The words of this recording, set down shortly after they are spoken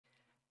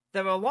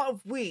There are a lot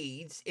of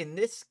weeds in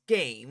this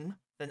game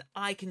than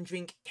I can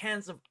drink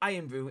cans of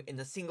Iron Brew in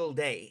a single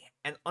day.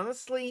 And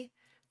honestly,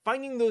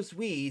 finding those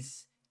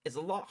weeds is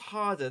a lot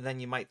harder than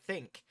you might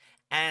think.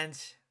 And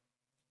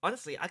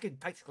honestly, I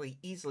could practically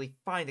easily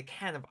find a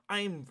can of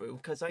Iron Brew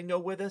because I know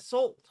where they're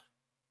sold.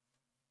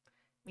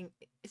 I mean,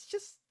 it's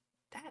just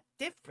that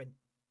different.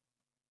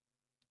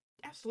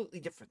 Absolutely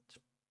different.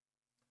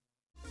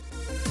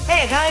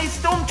 Hey guys,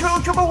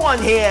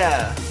 Storm20111's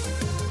here!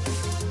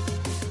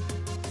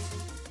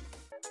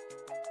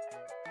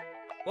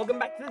 Welcome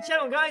back to the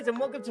channel, guys, and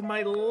welcome to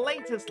my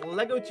latest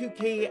LEGO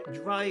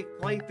 2K Drive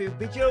playthrough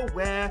video,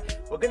 where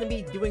we're going to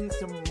be doing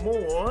some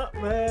more,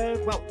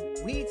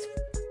 weed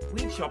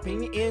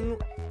shopping in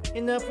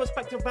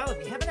Prospector Valley.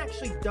 We haven't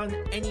actually done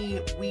any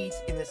weeds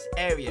in this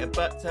area,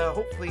 but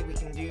hopefully we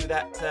can do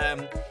that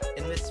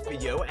in this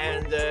video,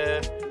 and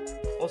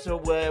also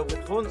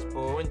with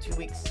Hornsborough in 2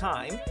 weeks'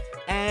 time.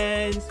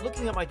 And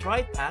looking at my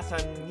drive pass,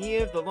 I'm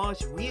near the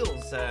large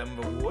wheels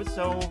reward,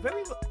 so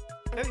very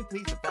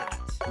pleased with that.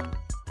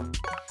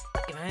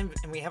 And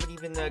we haven't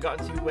even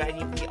gotten to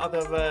any of the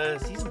other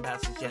season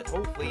passes yet.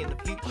 Hopefully in the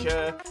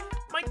future,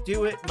 might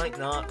do it, might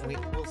not.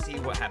 We'll see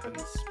what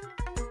happens.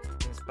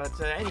 But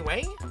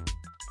anyway,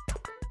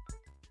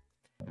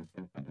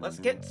 let's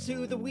get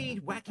to the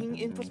weed whacking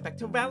in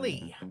Prospector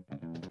Valley.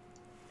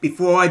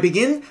 Before I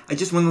begin, I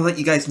just want to let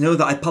you guys know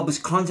that I publish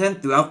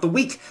content throughout the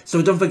week,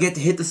 so don't forget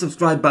to hit the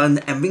subscribe button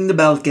and ring the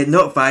bell to get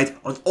notified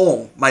on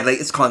all my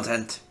latest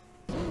content.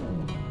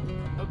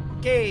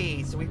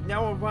 Okay, so we've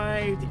now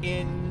arrived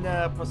in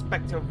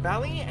Prospector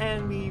Valley,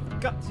 and we've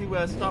got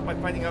to start by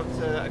finding out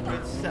a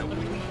good set of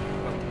weeds.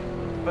 Well,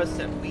 first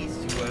set of weeds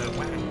to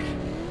whack.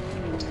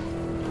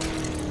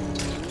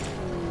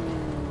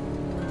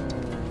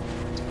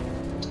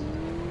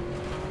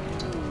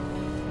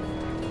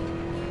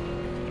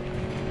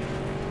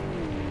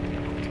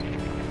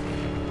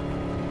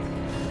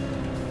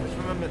 Just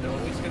remember, there are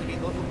always going to be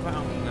little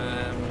brown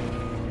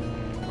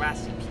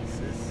grassy pieces.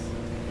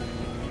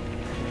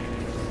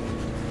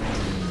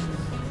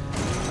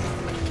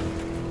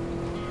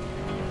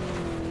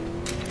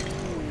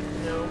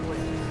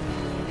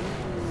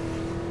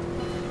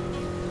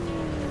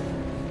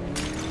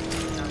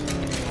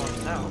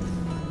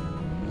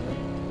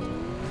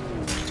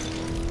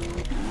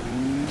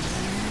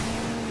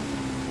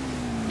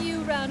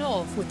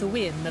 Off with the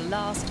win the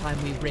last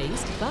time we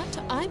raced,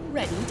 but I'm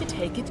ready to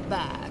take it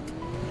back.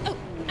 Oh,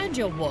 and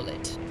your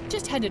wallet.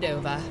 Just hand it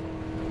over.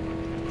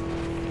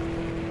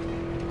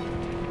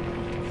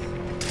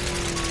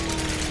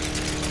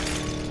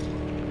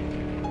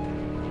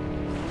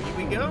 Here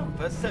we go,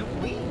 first set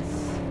of weeds.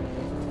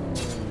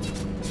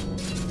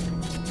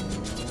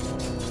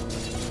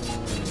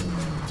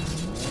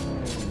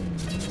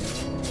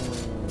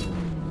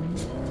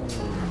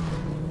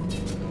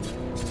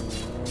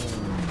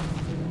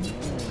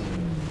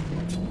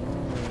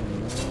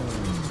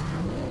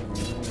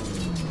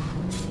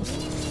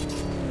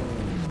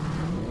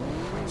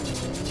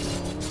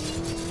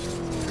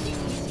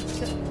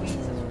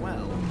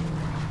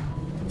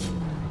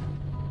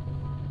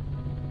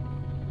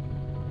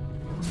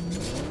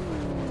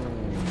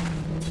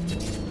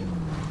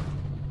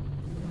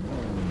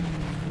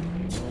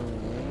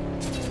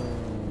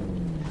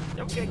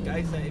 Okay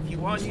guys, if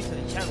you are new to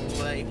the channel,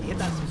 if you hit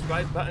that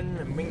subscribe button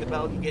and ring the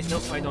bell, you get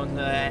notified on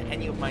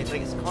any of my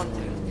latest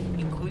content,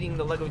 including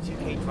the LEGO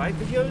 2K Drive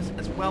videos,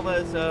 as well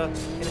as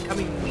in the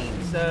coming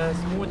weeks,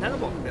 some more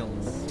nanoblock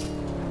builds.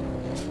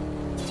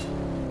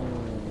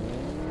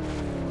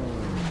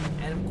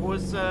 And of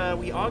course,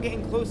 we are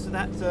getting close to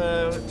that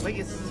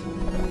latest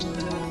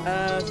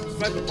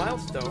subscriber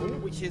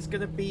milestone, which is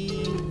going to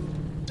be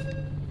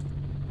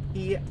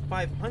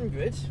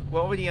 500.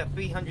 We're already at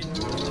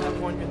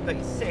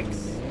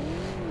 436.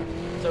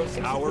 So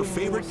our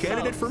favorite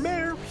candidate for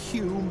mayor,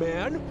 Hugh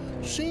Man,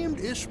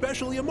 seemed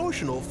especially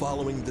emotional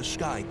following the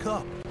Sky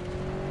Cup.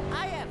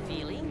 I have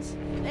feelings.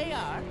 They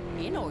are,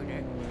 in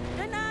order,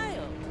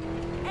 denial,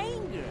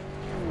 anger,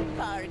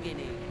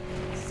 bargaining,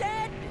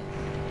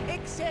 sadness,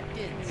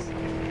 acceptance,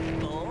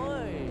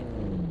 bored.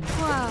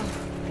 Wow,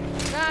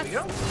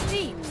 that's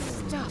deep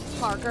stuff,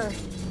 Parker.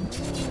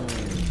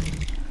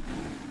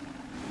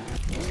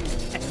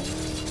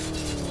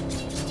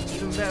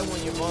 Even better when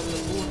you're on the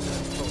water,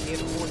 or near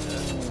the water.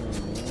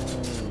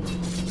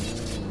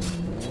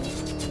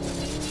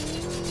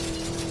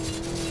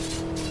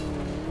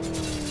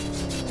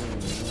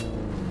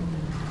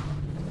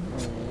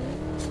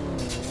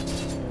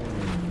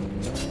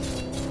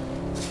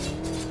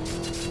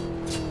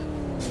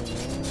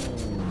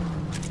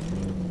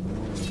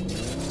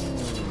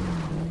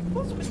 I've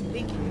also been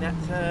thinking that,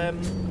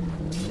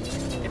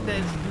 if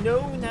there's no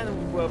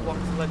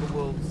Nanoblocks LEGO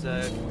Worlds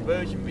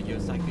conversion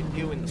videos I could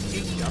do in the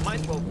future, I might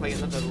as well play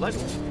another LEGO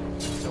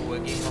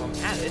game while I'm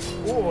at it,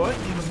 or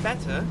even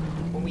better,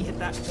 when we hit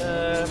that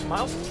the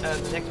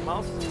next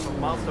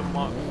milestone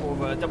mark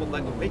for double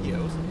LEGO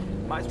videos,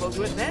 might as well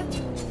do it then.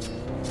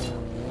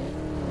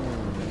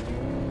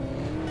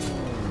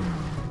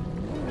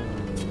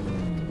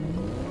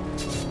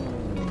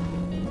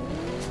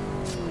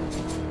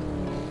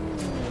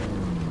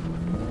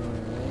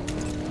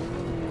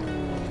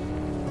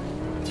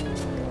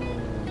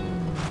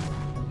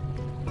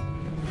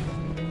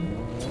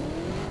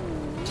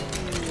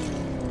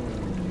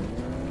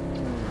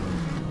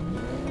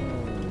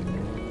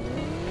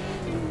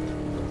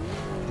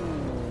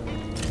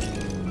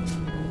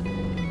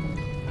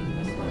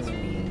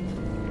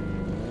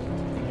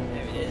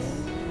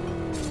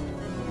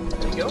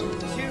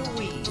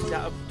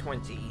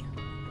 20.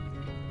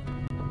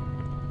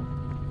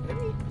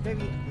 Very,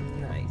 very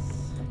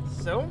nice.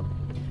 So,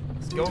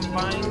 let's go and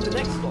find the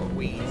next lot of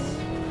weeds.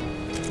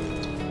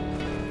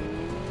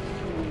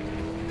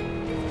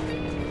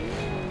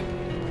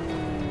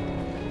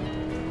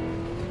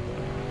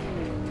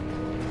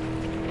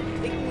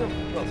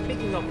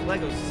 Speaking of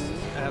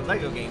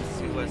Lego games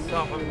to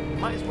start off, we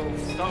might as well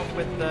start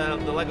with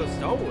the Lego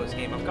Star Wars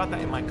game. I've got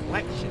that in my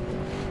collection.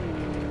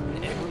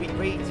 And it would be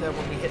great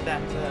when we hit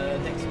that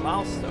next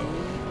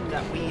milestone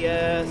that we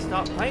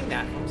start playing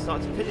that from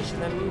start to finish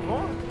and then move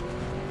on.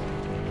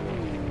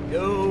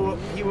 No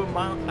fewer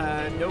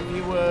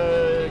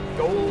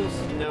goals,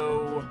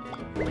 no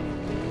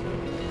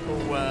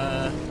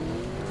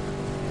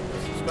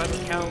subscriber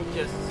count.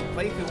 Just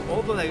play through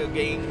all the Lego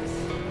games.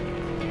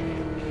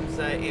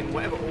 In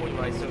whatever order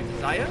I so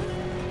desire.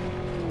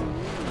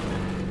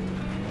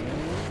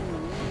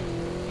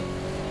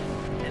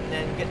 And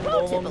then get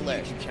Pro all tip on the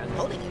alert. YouTube channel.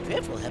 Holding a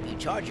drift will help you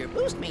charge your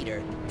boost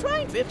meter.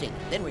 Try drifting,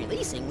 then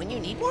releasing when you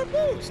need more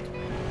boost.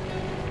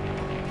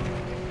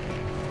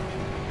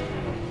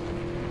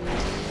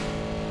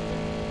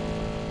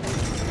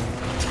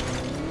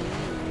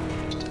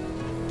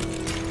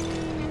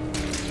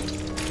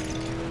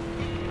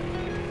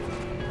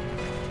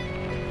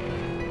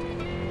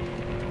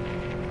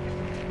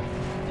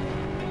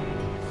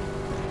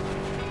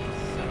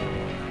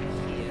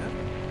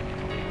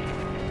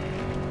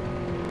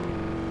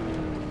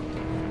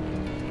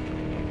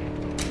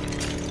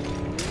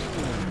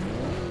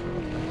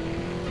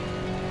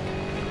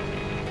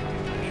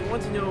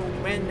 Want to know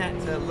when that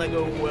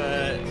Lego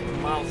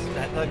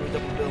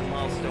double build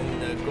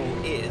milestone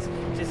goal is,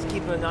 just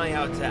keep an eye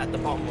out at the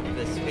bottom of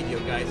this video,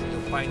 guys, and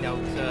you'll find out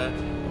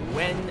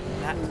when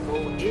that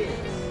goal is.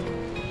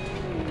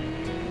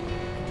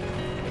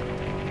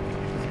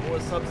 The more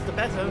subs, the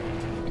better.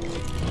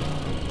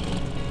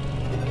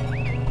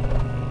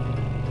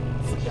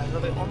 We got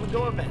another on the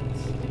go event.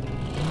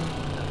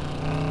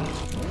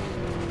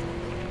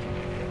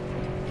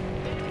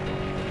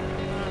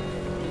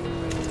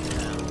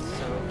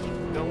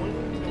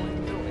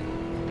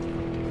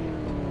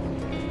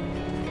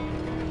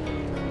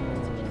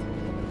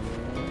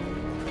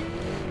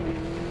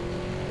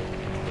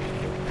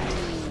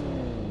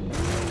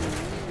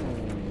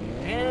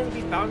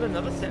 Found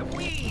another set of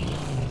weeds.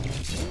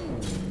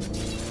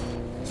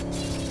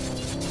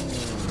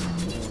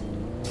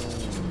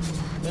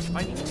 Just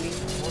finding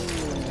weeds is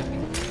going to be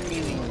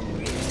really,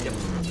 really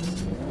difficult.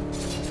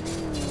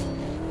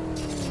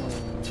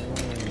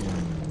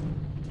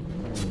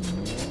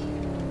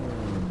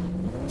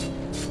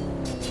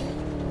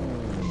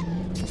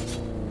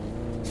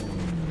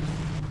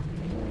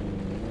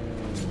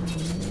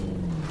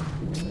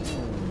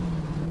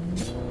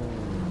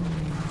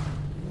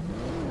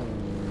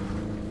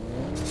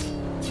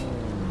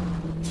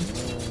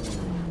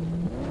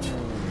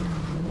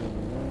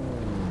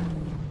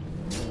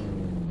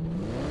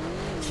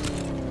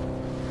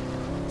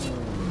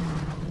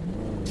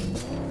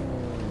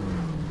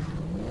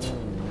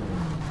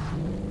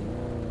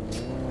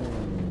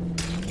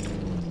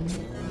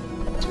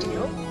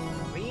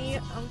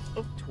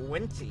 Of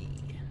 20.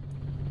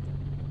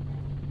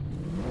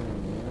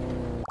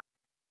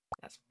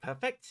 That's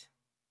perfect.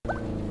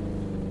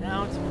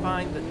 Now to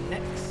find the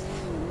next.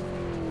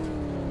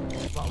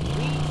 Well,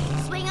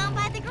 please. Swing on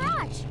by the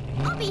garage.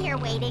 I'll be here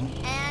waiting,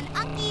 and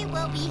Unky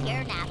will be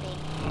here napping.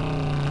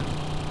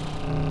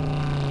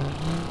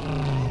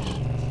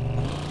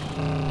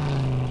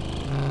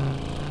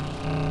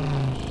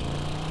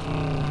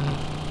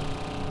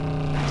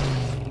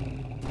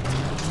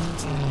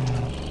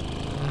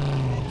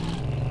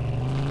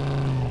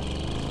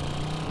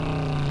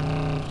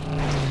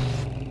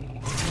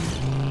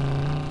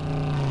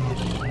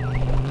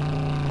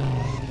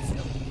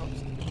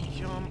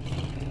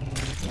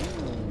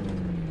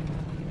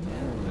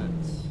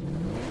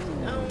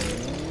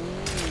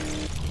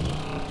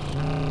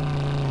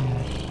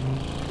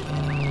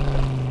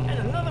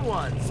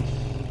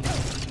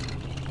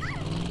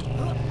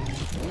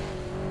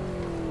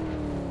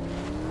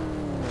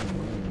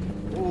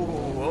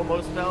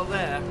 Almost fell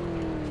there.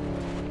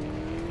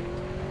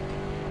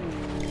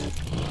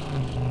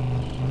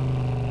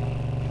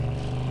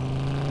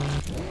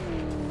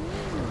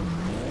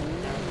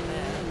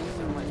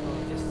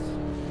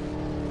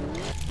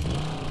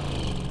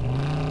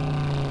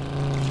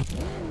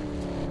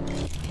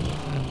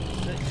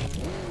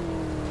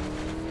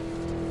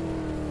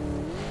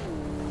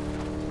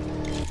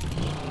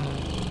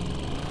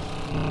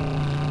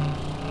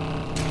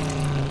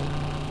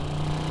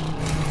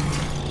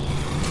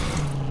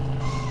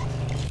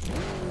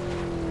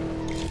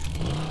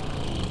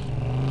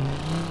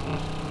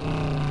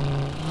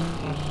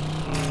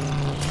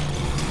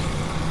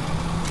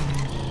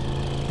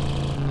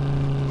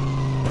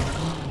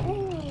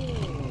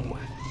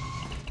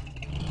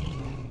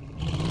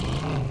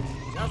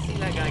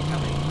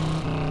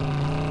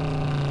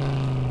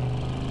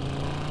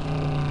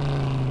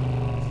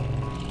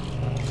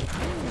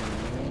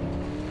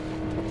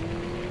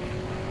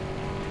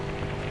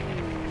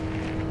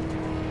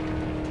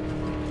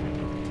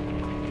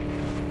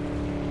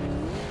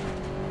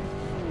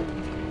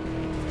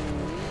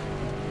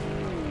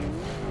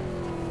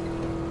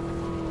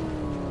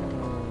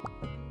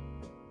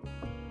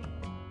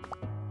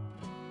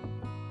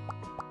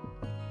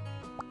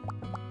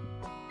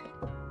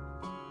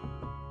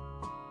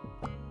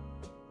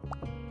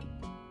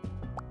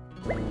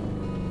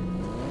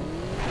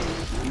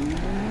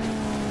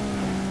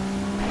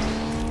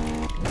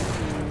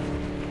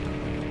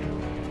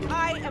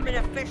 I am an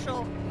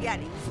official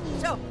Yeti,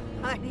 so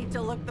I need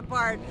to look the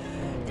part.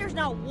 There's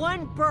not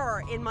one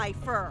burr in my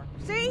fur.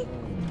 See?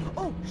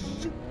 Oh,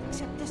 shoot,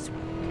 except this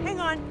one. Hang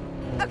on.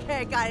 Okay,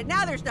 I got it.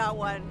 Now there's not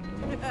one.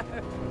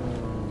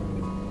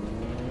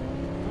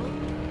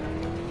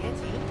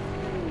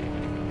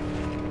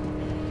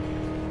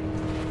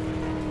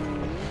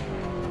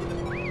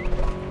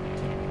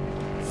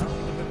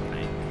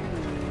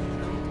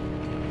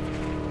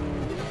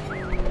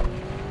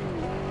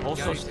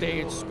 Also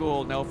stay in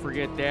school, don't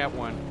forget that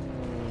one.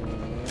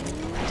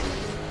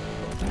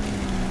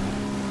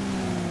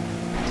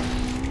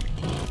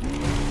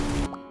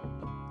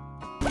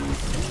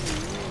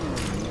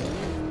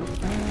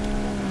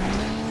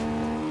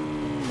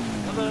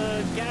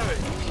 Another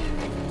garage.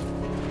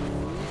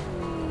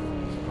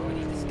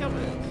 Already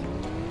discovered.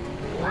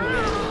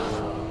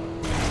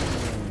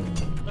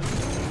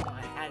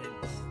 I hadn't.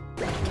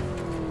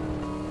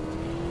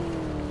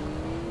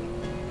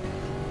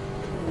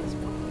 It's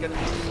probably gonna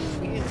be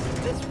weird as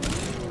this one.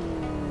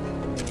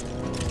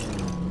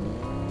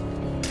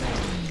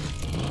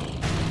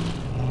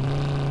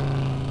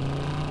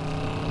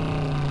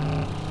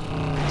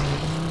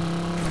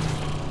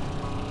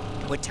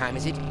 What time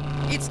is it?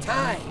 It's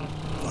time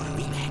for a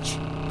rematch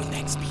with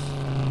Max Speed.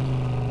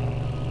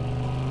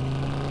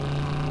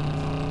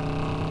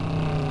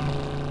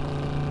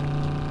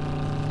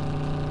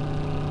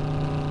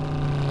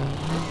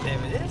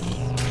 There it is.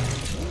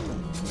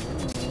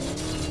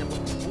 Number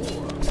 4.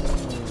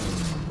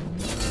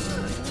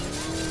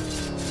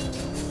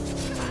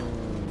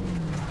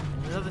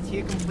 Another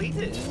tier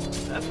completed.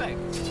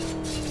 Perfect.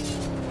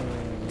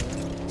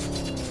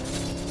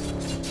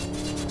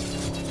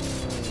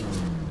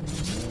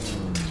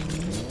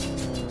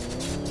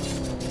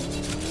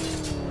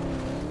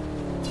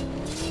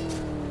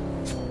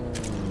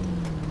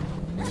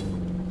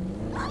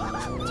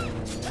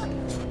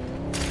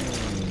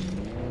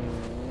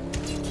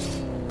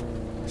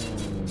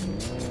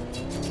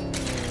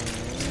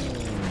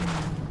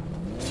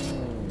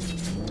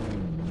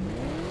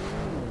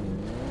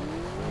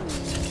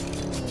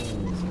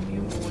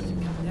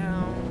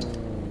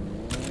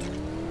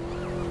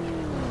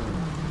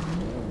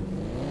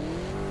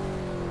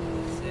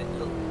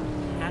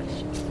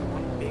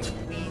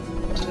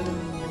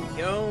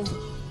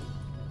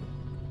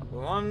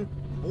 We're on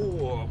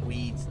 4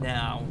 weeds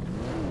now.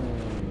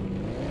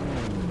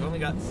 We've only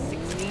got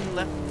 16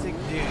 left to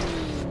do.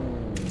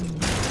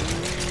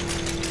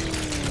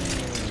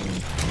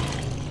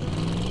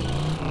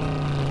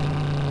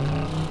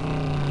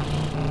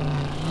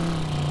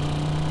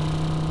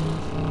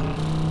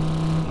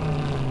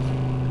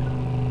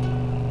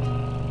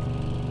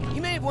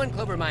 You may have won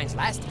Clover Mines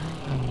last time.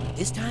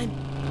 This time,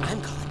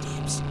 I'm calling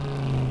dibs.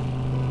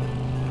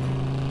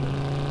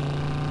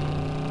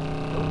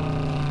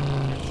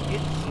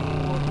 It's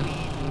 4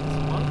 weeds in this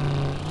one.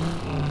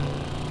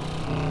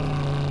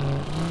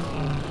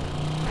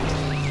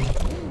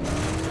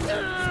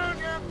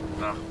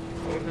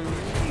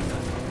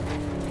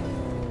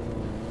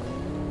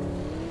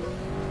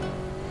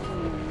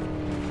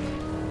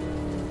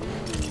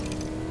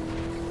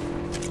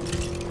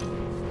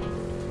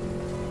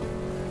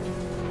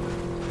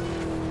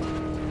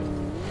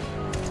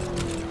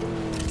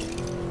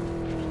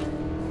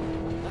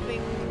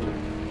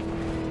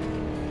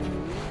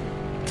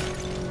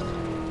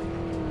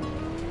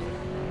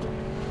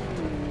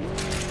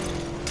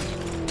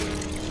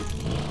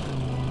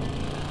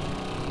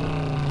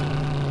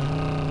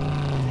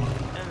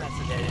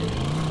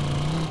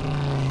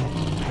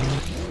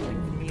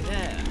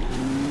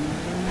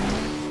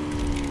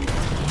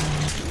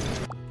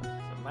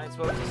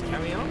 Well, just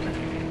carry on.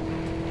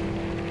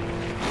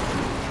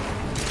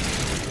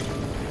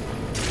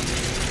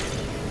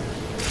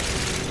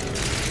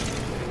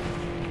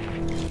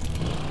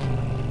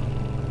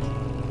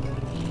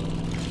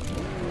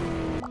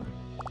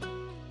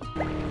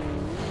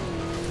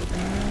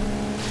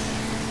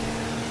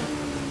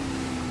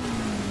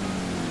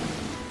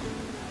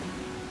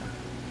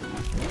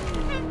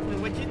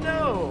 What'd you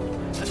know?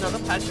 Another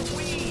patch of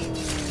weeds.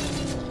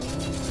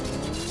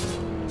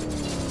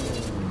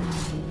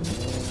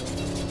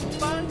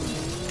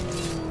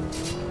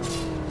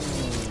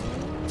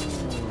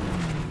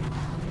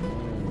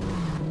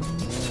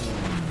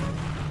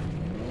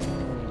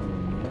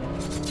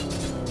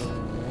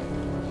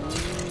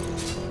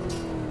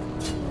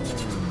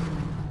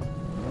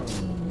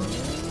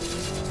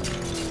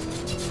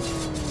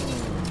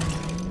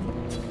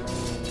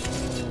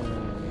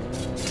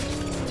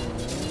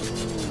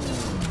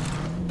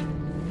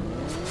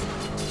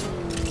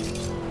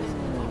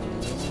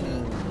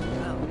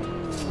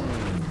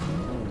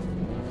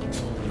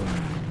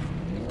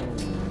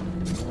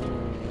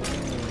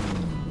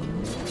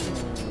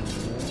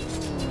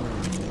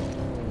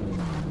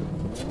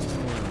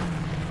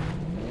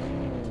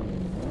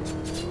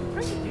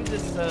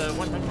 This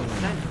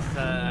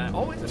 100% is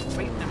always a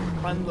great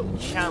and fun little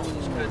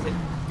challenge because it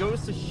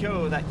goes to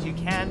show that you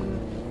can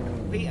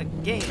basically a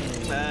game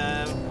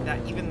that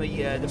even the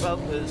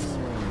developers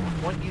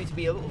want you to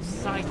be a little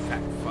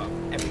sidetracked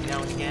from every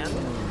now and again.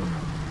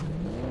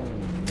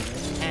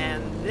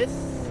 And this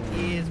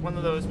is one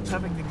of those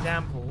perfect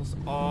examples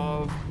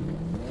of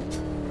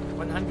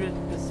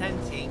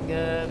 100%ing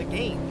the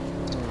game.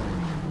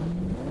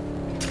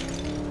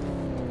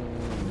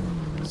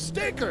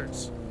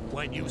 Stickers!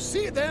 When you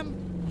see them,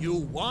 you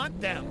want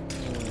them.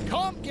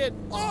 Come get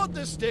all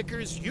the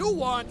stickers you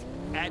want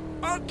at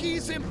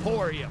Unky's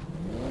Emporium.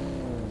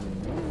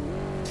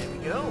 There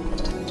we go.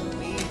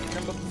 Lead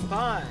number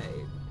 5.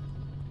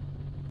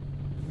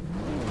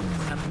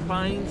 Sam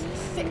finds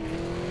sick.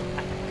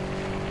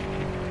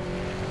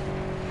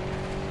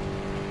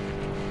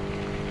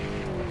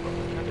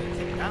 Not gonna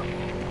take that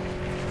long.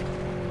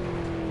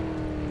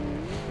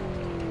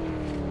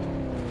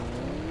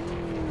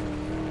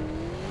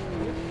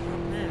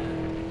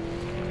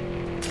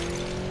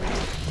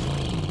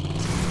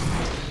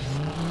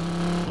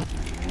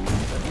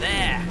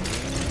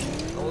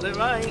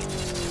 Right.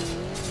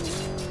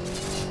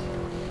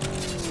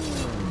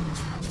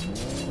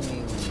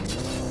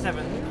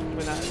 7,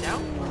 without a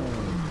doubt.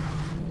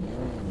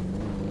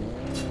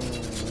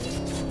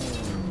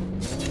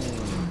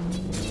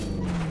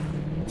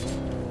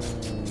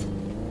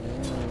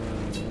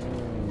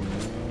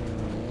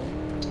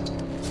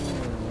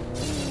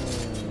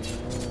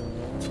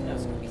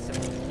 That's going to be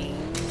 78.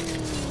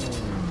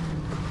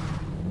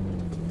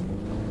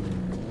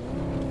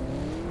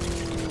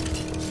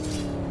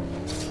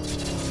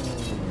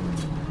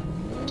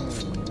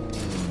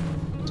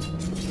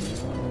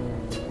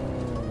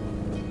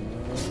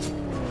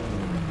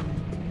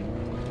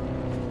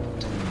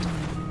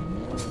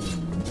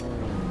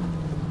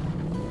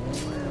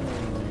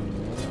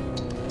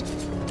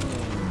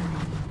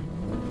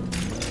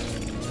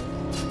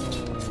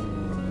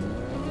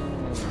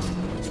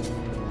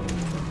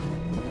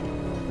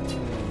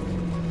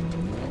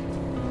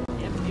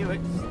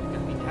 It's going to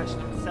be patch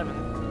number 7.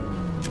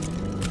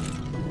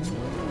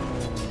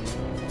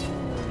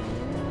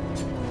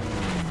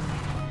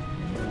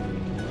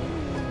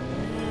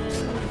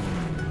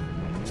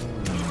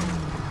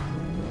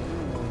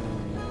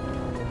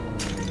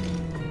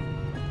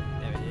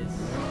 There it is.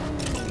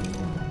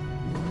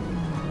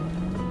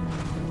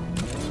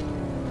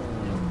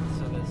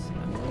 So there's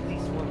at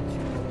least 1,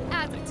 2.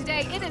 As of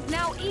today, it is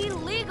now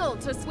illegal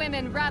to swim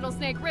in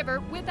Rattlesnake River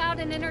without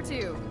an inner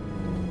tube.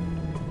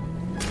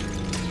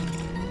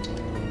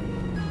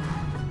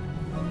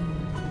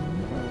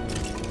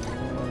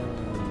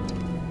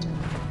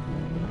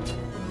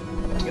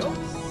 Go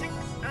 6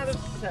 out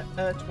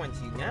of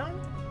 20 now.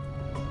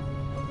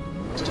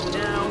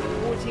 Now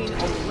 14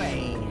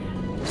 away.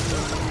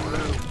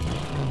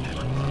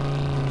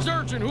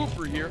 Sergeant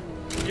Hooper here.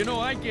 You know,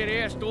 I get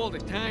asked all the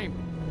time,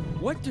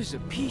 what does a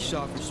peace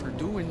officer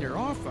do in their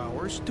off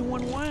hours to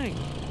unwind?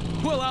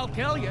 Well, I'll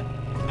tell you.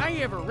 I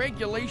have a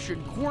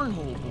regulation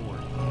cornhole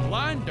board,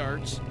 lawn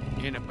darts,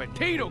 and a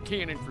potato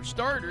cannon for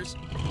starters.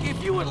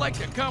 If you would like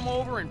to come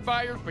over and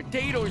fire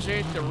potatoes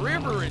at the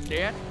river and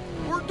that,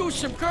 or do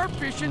some carp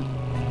fishing,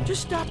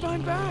 just stop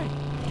on by.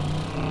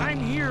 I'm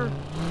here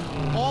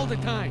all the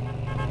time.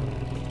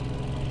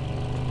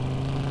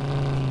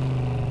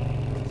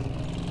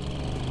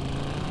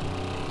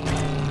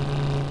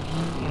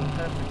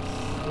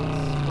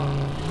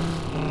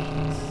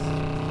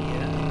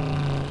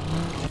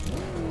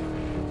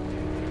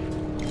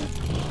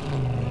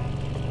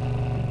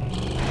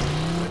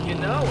 But you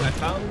know, I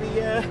found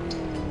the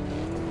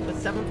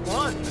 7th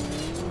one.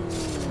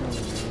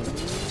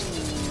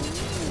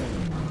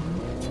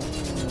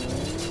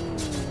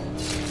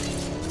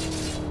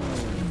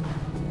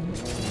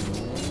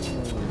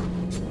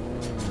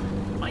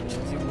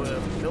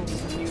 Build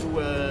some new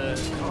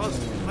cars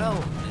as well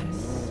for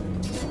this.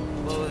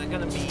 Well, they're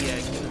going to be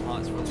Kingdom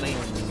Hearts related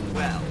as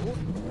well.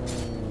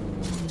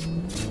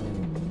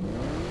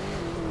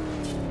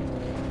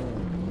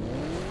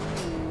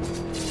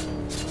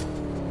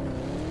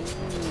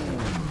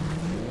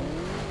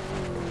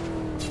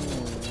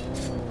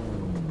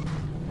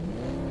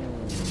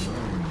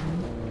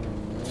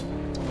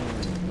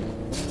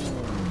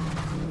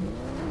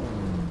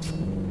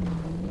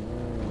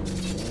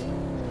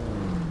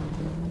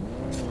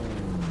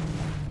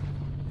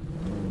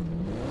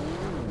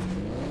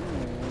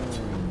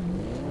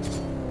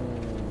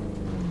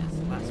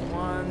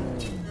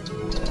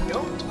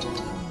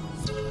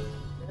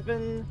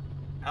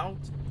 Out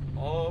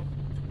of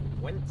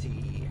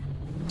 20.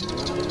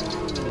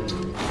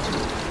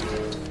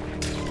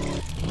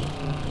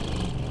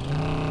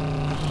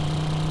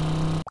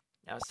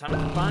 Now it's time to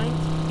find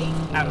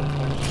 8 out of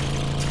 20.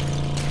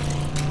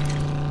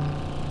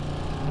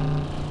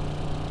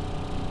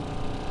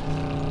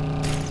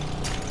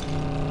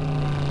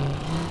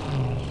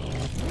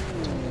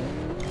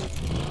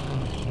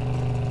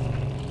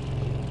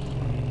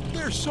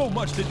 There's so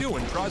much to do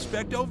in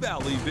Prospecto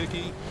Valley,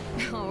 Vicky.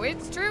 Oh,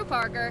 it's true,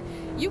 Parker.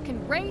 You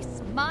can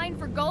race, mine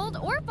for gold,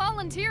 or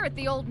volunteer at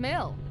the old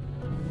mill.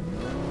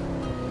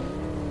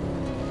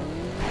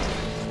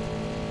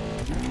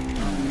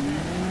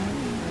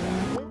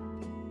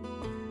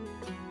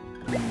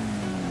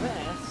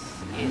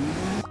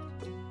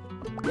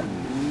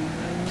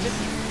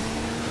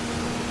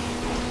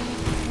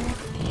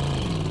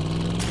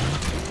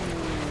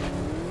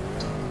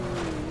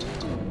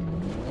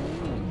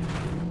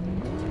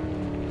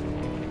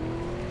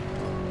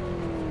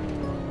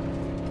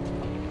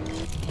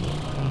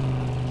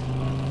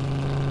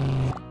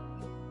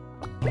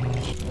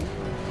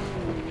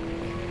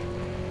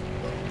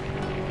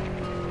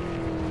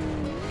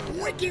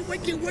 Wiki,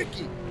 wiki,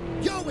 wiki!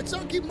 Yo, it's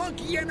Unky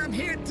Monkey, and I'm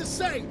here to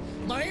say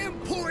my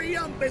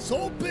Emporium is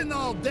open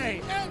all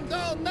day and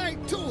all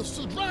night too,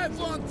 so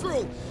drive on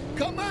through.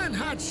 Come on,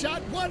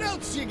 hotshot, what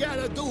else you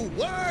gotta do?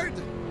 Word?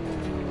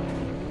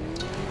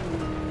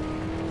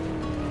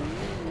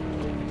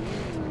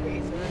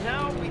 Okay, so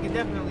now we can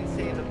definitely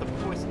say that the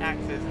voice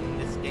actors in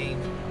this game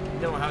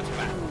know how to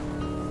act.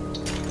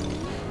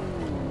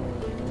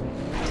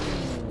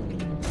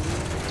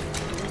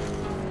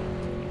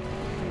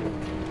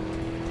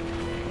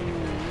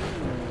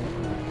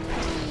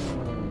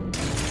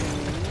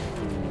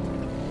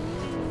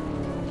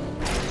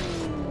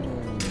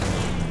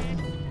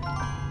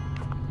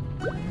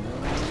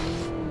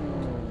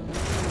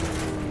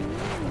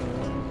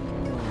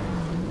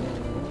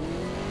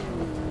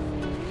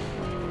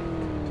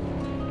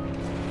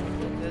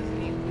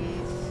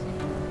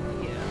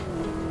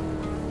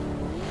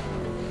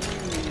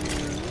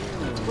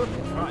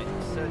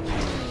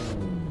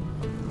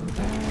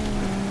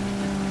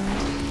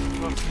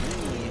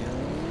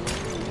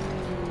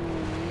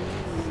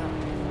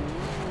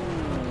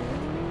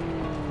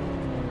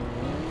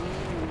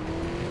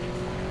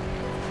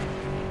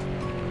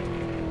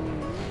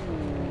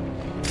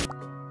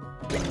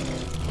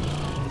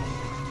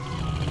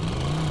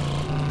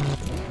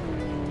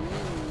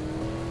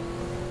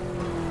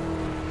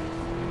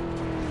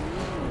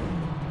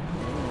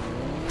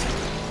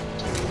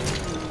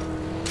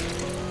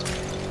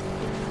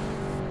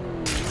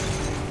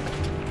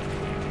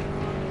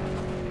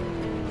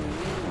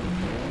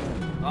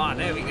 Ah,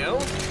 there we go.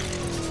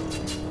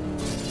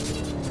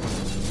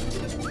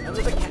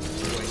 Another cat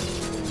toy.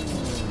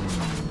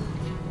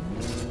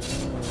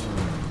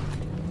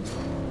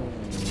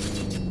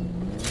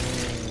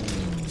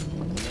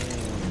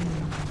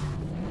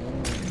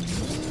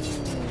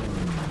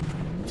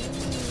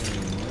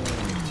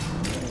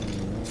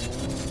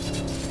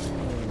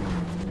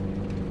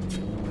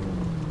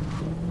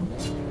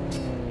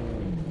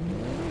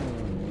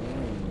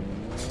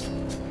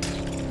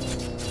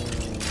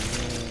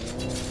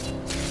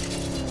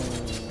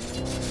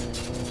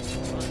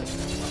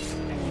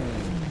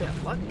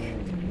 Luck.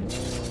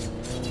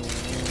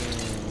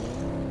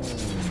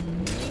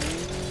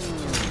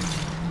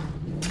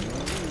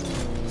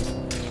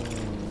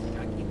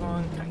 Keep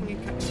on cutting and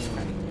cutting and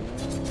cutting.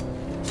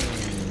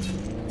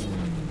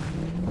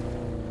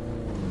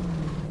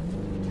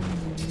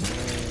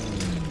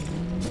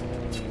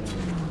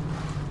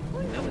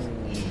 Well, that was an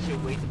easier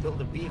way to build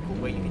a vehicle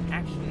where you can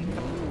actually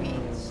cut the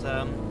beats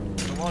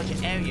in a larger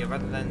area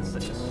rather than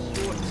such a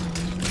short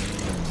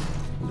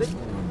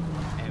little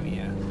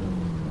area.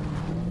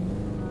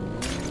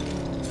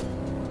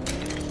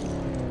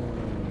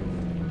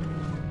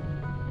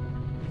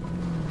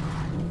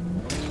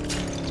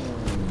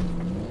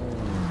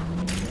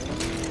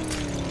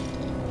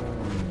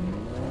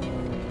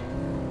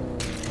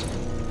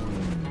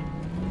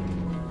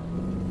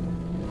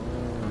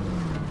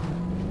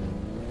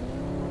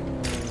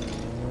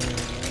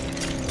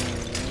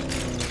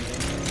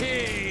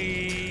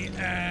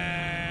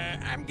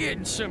 I'm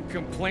getting some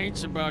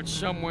complaints about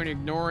someone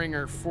ignoring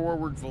our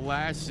forward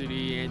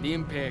velocity and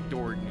impact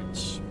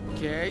ordinance,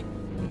 okay?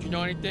 Do you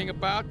know anything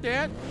about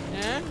that?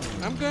 Huh?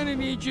 I'm gonna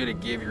need you to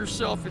give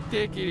yourself a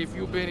ticket if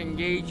you've been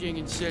engaging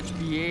in such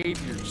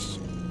behaviors.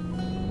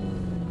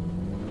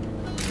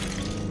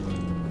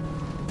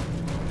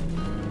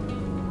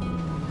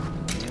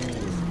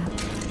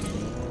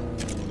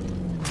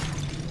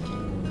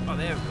 Oh,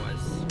 there it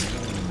was.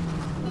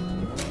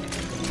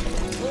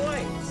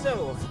 Alright,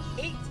 so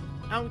 8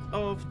 out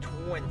of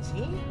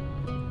 20.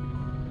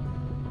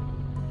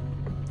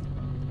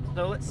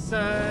 So let's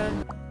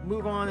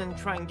move on and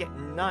try and get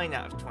 9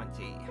 out of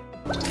 20.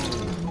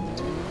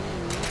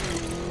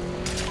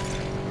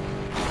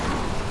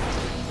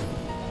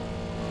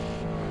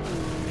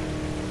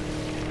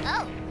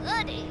 Oh,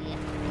 goody.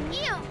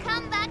 You've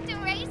come back to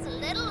race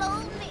little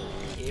old me.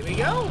 Here we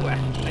go.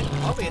 And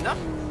probably enough.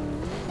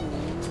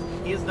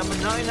 Here's number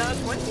 9 out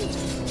of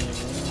 20.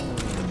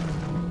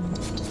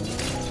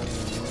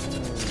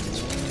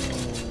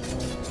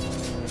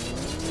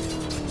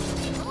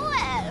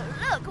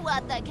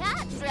 What the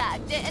cat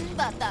dragged in,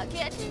 but the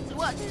kittens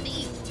wouldn't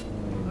eat.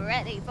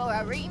 Ready for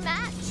a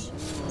rematch?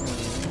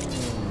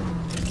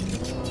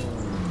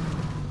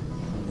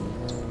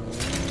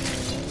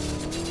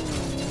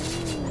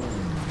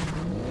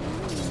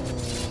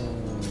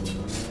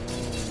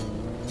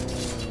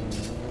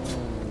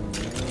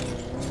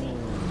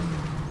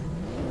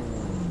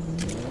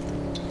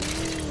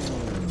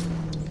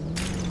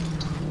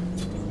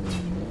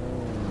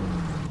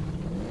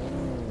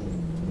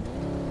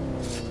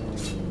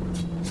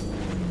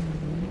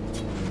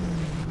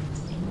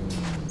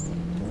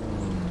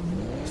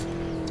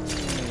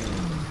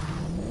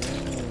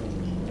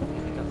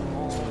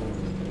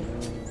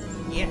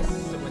 Yes,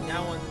 so we're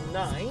now on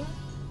 9.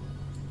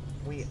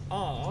 We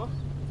are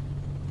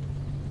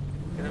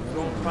gonna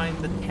go and find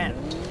the 10.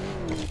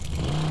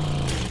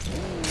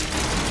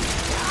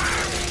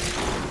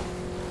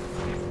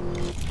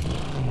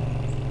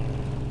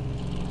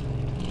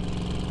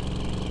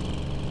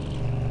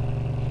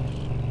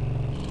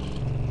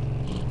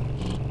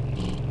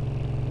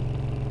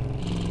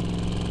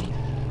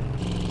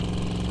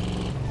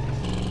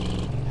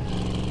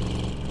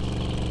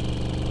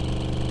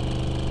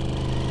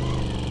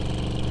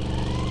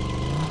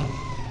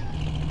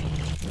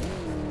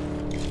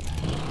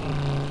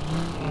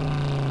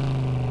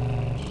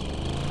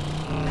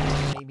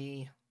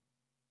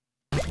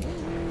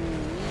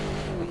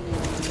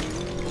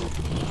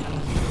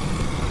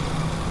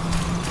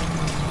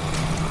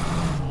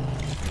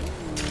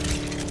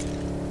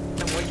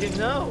 didn't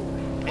know.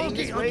 Heading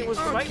this way was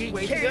the right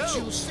way to go.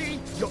 Can't you see?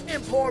 Your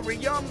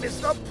Emporium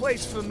is the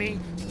place for me.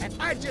 And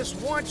I just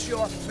want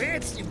your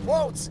fancy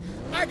boats.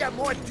 I got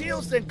more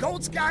deals than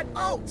goats got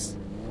oats.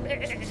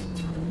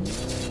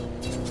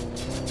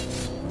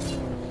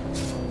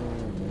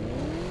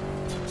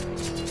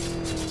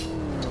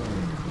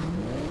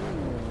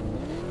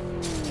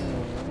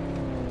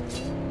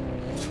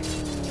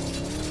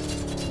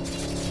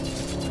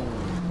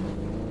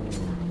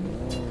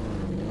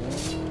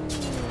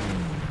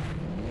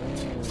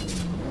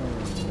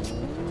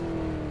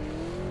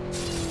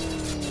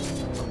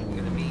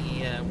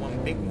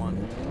 Big one.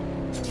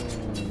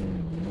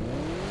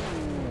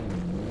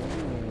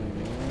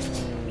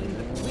 In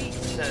the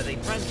tweets, they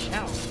branch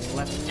out the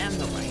left and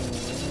the right.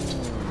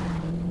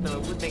 So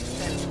it would make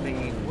sense if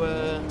they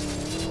were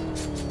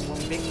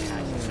one big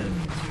patch instead of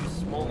two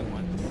smaller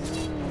ones.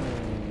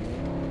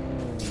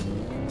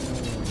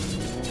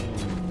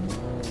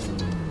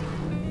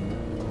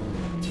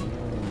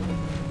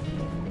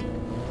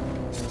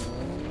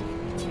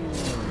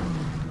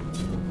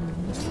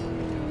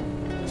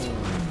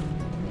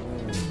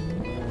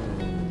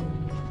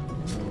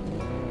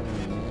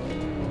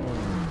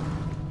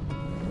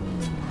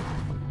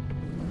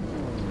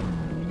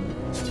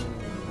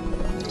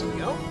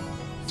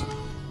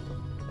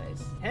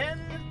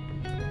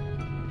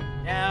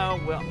 Now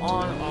we're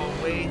on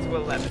our way to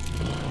 11.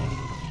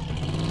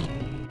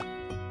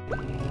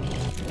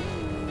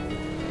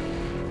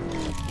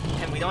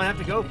 And we don't have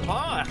to go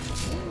far.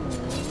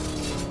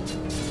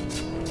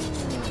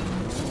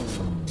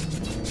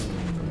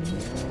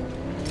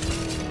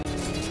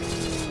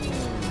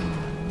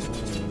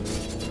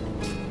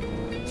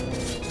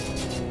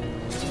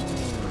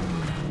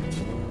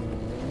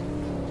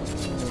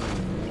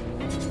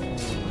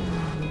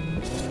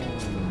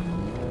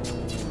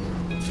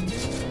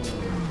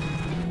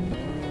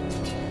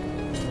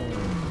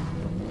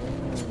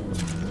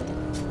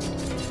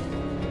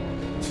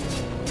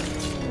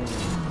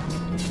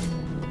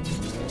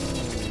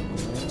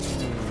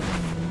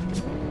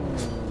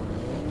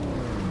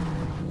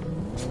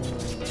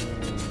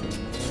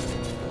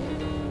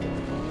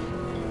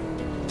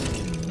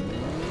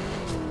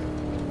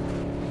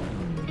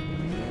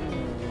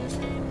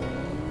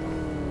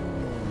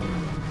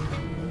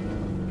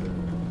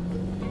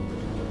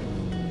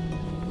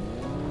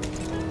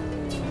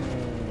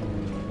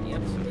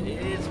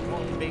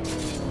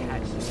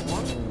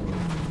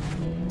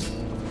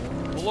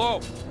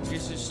 Hello,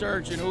 this is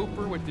Sergeant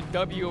Hooper with the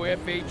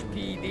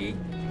WFHPD.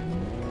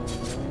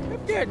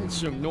 I'm getting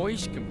some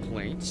noise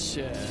complaints.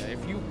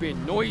 If you've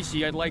been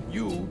noisy, I'd like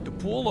you to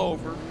pull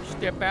over,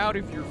 step out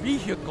of your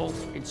vehicle,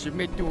 and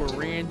submit to a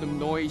random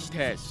noise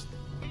test.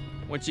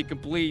 Once you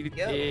complete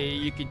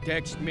it, you can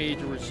text me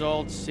the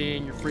results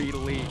saying you're free to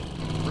leave.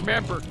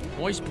 Remember,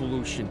 noise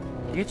pollution,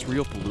 it's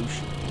real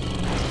pollution.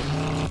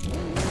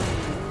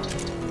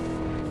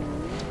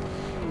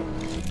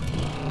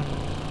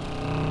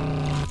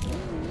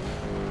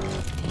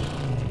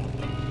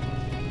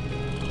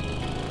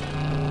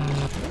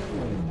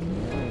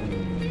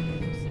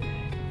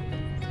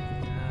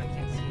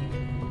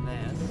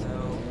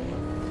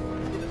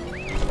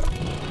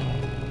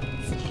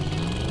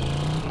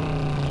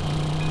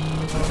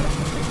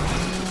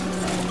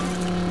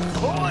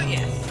 Oh,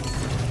 yes!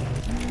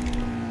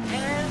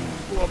 And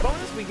for a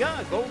bonus, we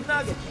got gold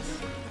nuggets.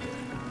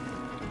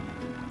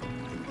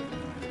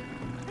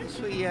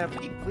 Actually,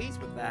 pretty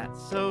pleased with that.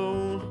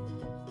 So,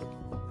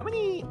 how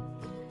many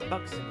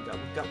bucks have we got?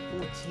 We've got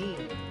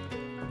 14.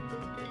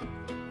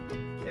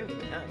 Very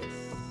nice.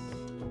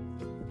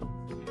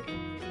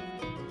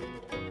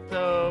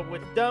 So,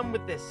 we're done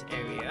with this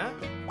area.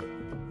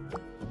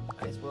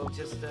 Might as well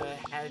just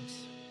head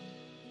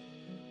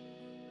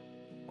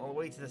all the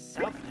way to the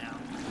south now.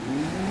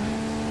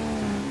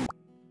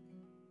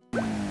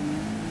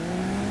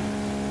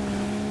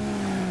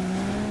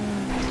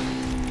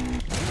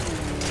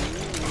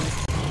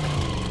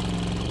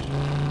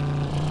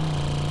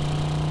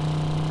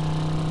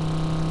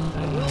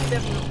 I will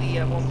definitely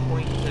at one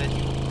point do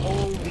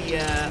all the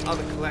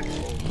other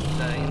collectibles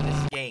in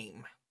this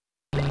game.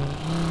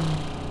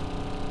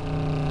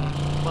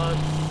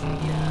 Bugs,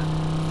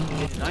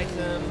 hidden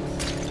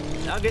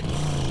items, nuggets,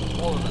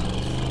 all of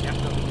those.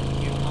 Definitely going to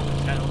do on the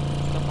channel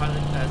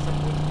some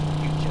point in the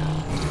future.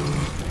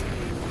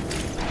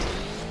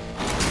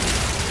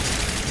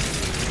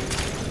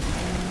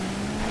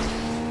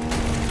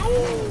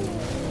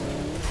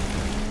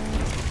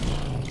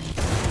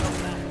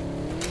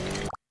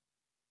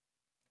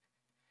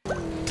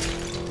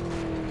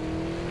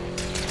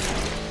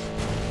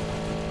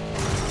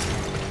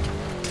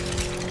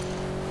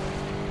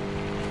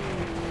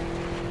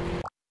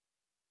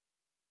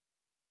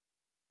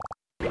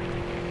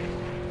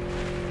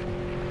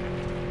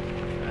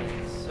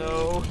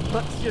 So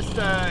let's just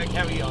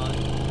carry on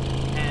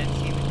and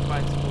see if we can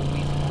find some more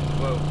reason on the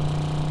road.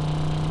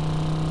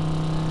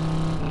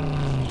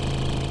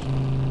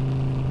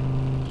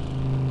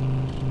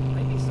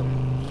 Maybe some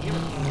here in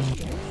the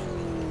city,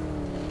 actually.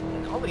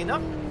 And oddly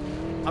enough,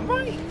 I'm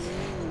right.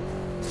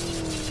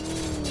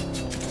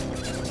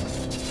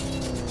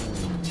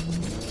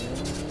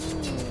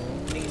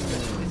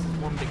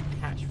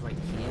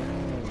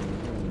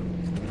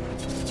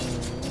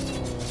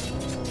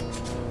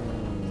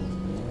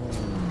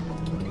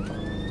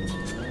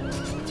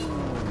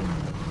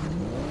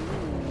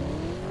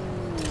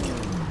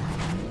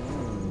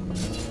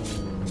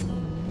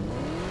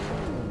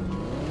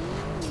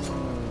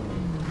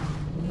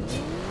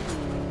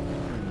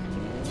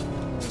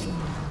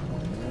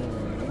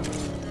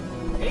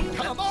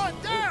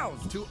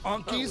 to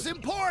Unky's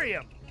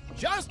Emporium.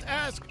 Just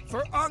ask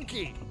for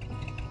Unky.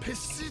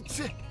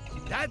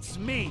 That's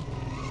me.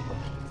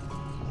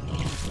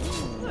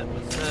 That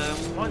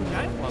was one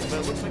giant one, but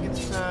it looks like it's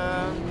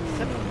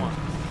 7 ones.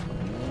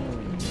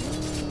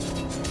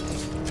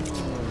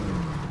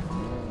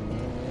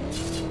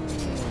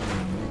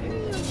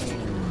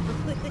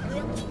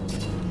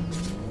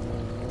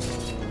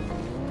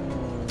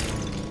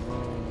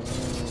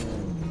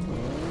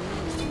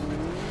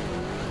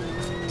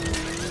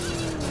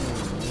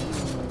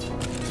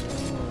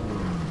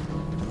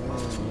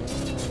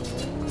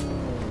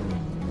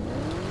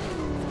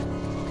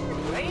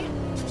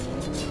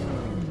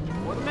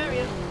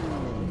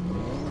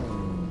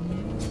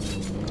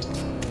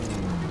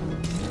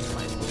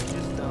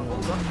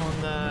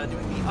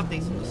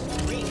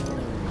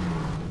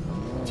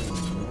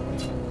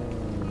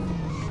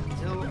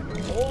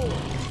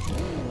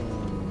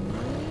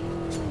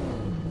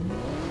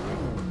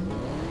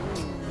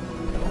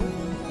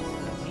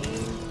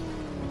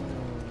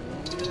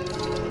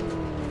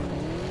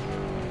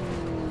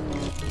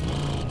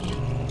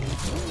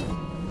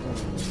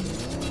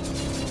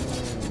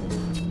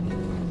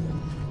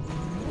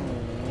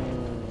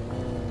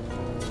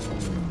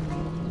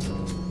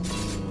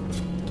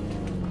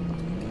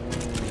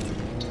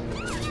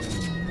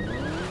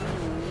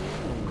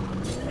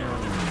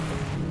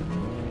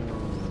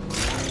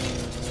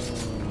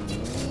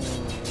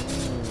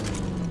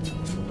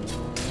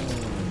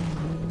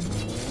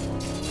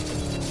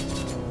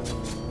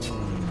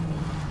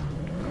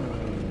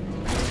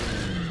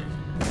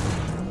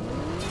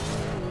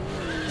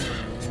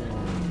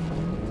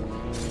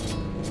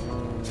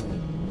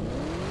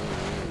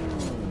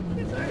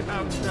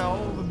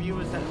 All the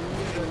viewers that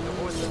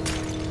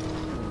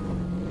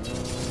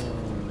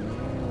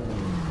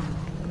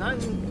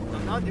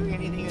I'm not doing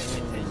anything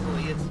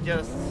intentionally, it's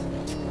just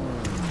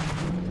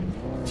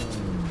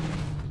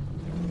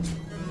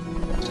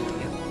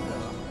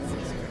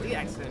the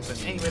accident.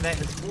 But anyway, that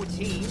is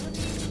 14.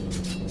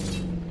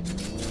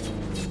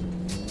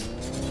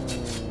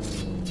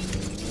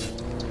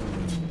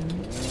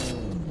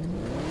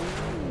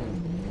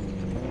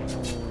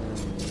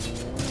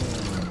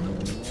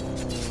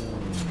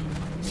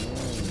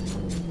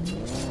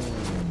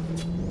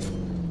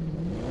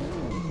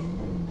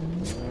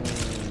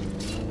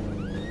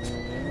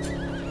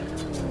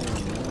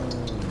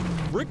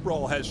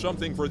 Brickbrawl has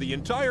something for the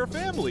entire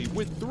family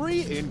with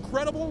 3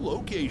 incredible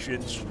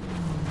locations.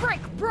 Brick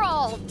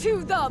Brawl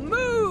to the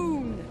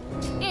moon!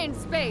 In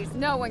space,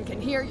 no one can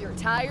hear your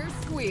tires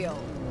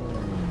squeal.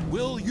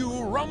 Will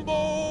you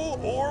rumble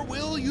or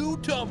will you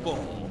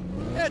tumble?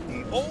 At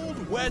the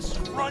Old West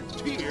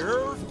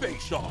Frontier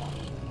Face-Off.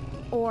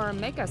 Or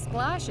make a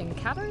splash in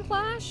Cavern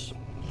Flash?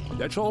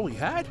 That's all we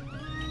had?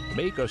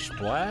 Make a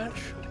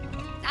splash?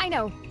 I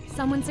know.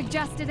 Someone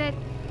suggested it.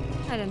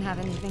 I didn't have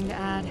anything to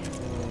add.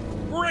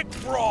 Brick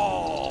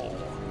Brawl!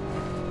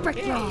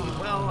 Brick Brawl!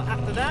 Hey, well,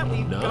 after that,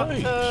 we've got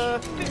 15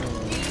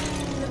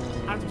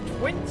 out of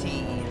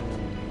 20.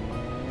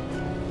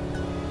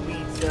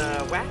 Weeds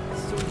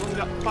waxed, so we've only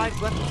got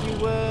 5 left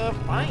to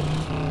find.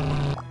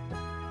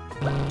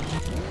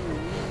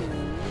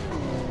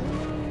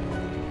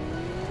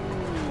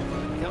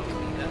 Tells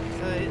me that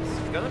it's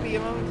gonna be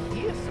around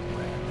here somewhere.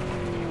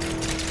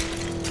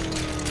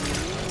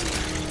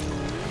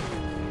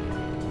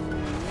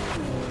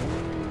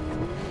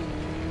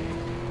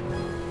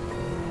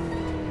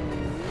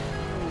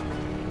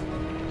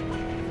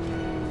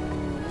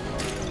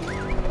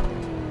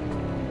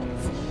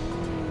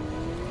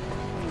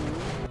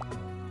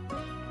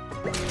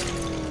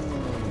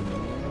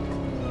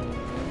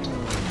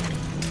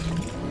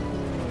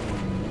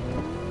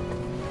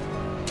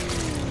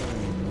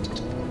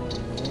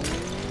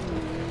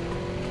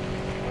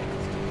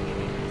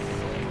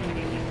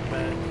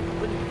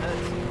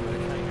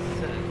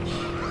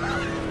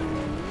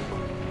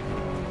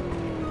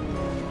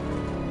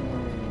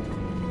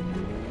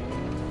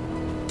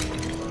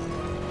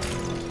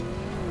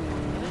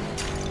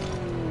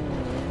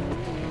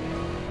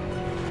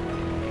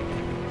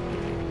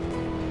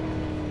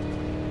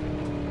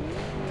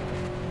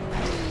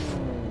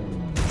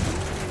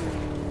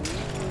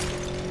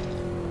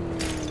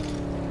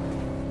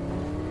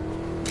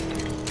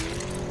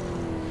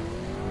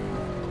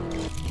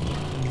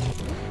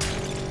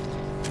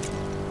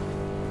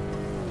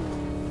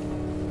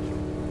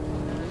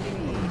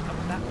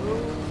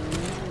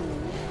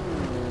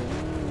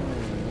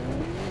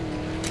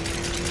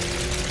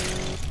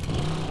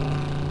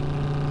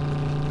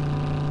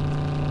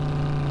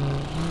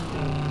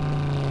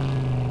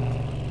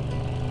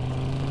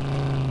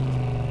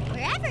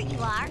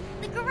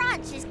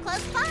 Is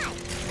close by,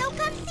 so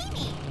come see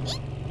me.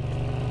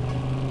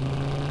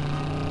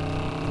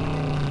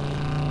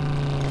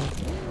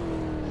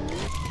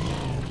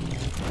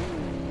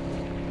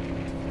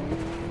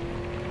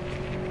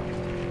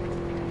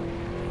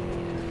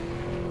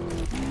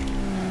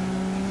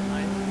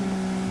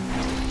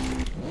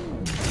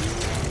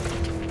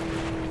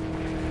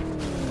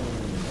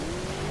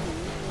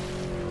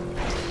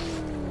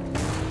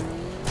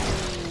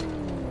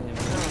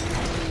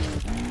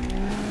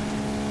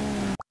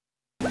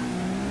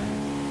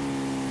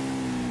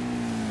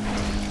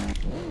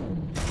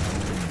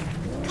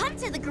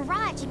 to the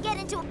garage and get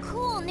into a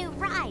cool new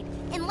ride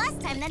in less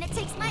time than it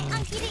takes my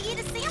Unky to eat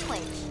a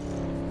sandwich.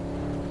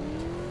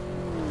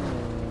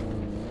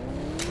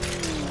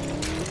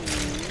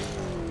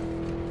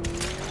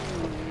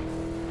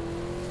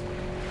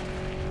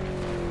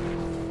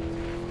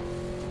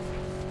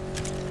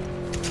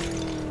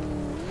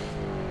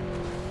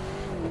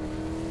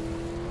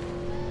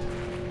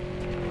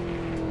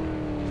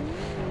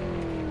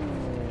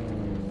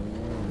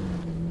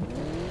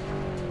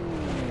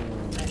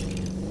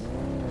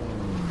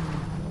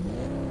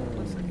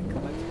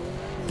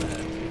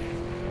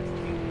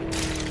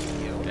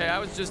 Hey, I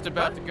was just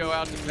about to go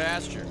out to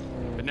pasture,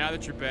 but now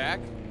that you're back,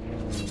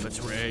 let's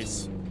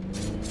race.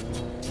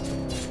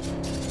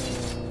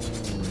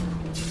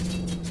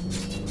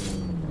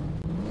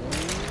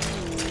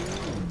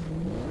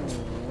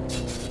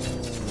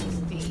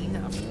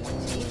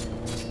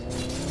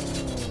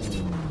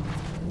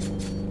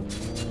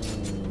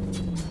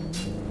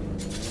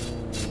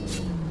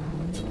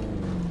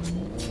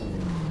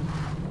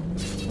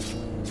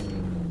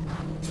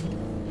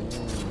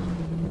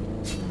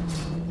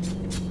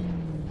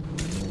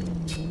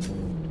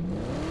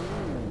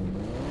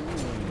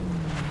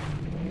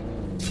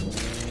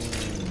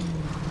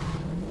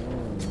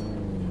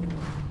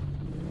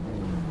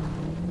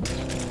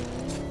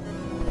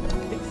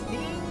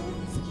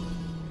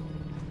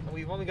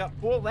 Only got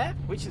 4 left,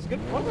 which is good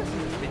progress in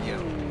this video.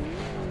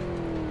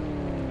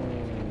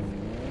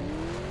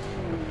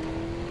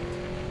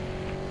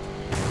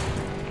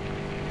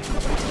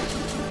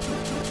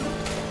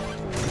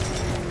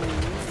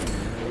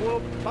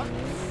 $4.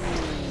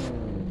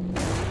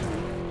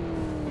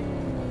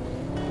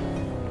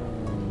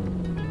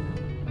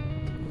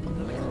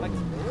 Another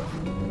collectible.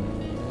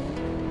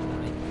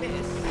 Like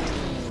this.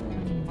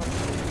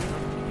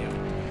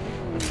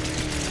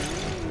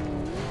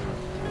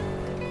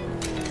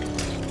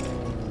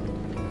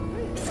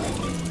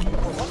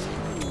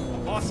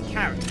 Lost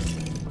carrot.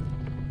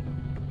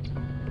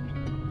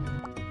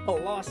 A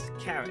lost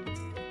carrot.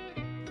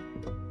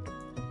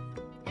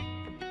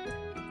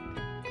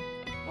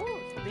 Oh,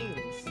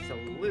 things to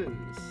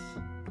lose.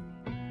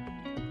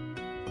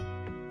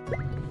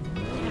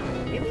 Yeah,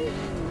 really?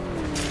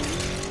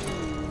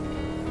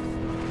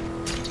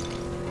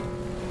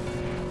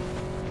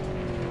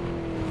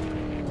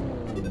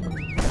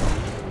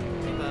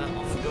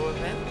 On-go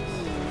events.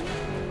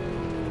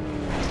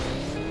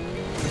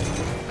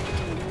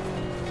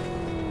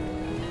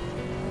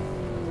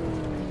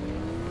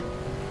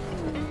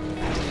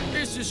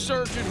 This is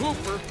Sergeant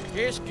Hooper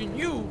asking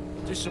you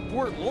to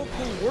support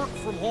local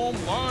work-from-home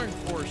law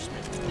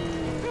enforcement.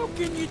 How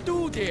can you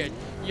do that,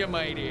 you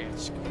might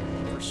ask?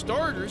 For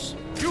starters,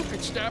 you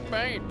could stop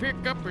by and pick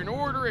up an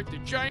order at the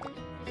giant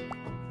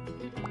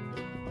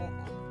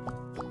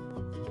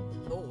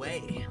No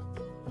way.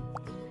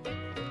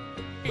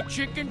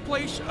 chicken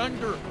place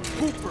under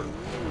Hooper.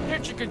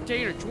 That should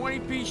contain a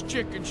 20-piece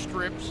chicken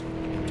strips,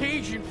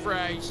 Cajun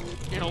fries,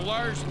 and a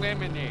large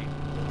lemonade.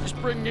 Just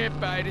bring that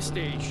by the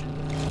station.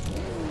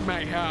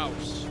 My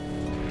house.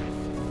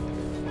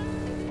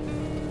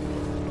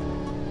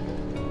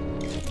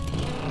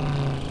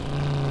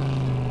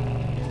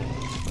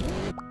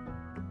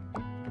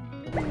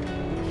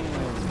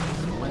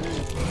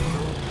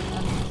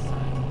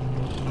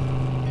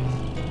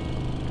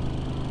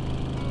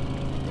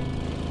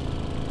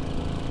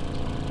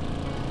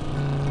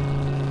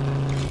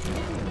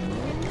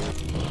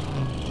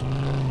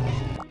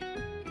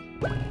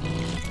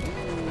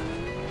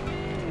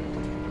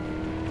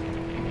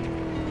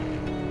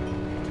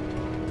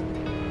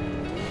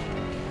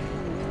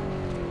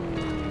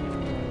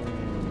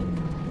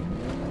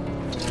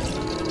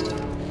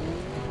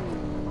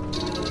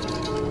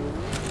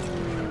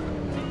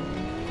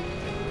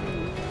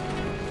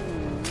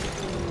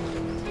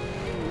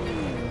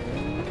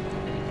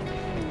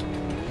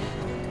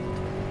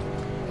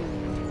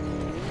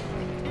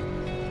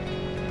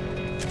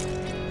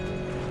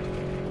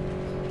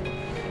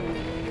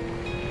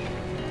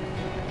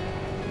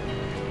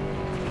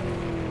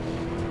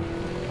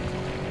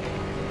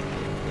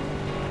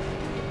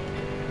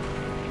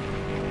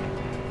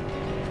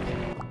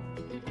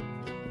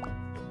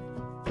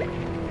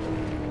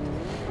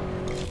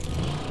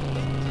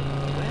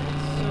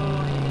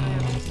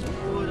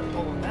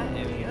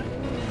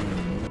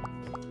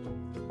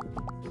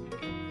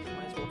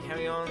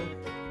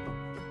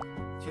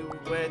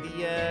 Where the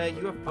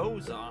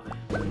UFOs are.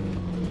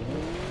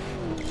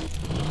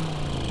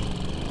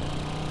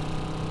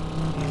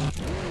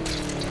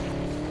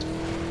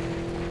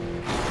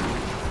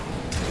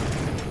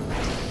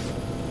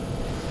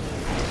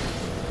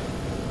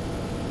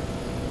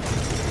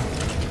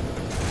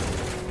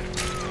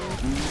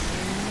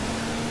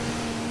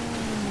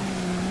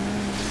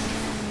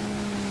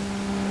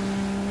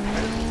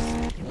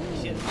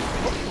 Shit.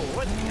 Oh,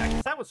 what the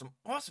heck? That was some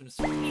awesome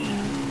speed.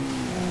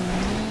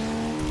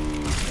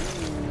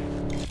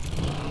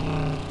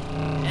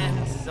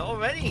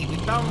 Already, we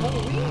found more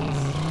wheels.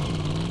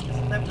 It's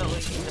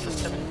definitely number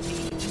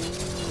 17.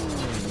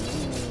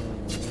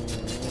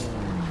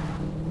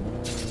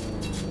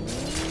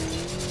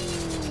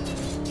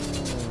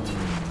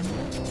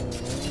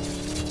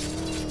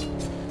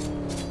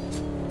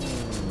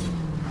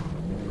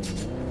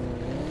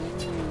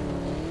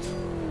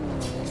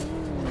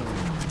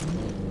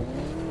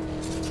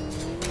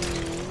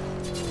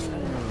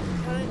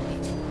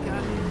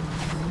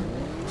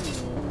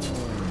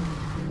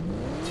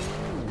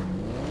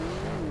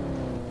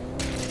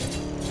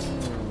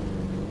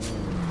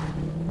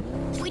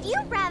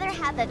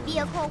 have a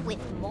vehicle with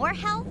more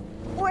health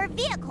or a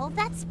vehicle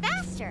that's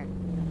faster?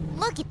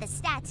 Look at the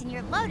stats in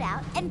your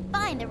loadout and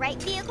find the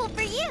right vehicle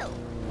for you.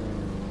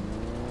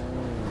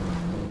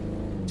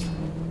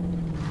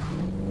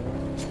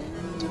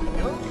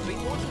 Go, 3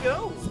 more to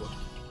go.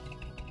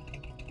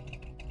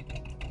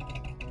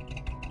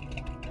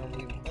 And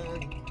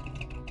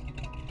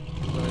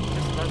we're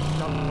just about to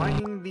start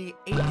finding the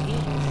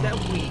 18th set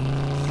of weeds.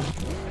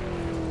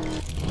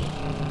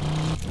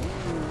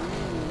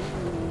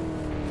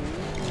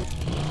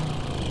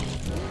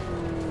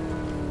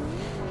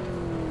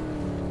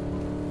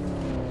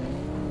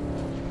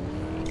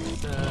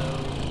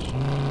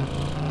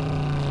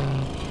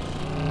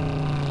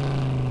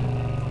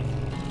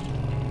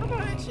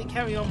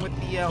 Carry on with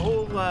the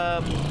whole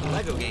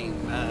Lego game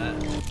on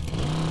the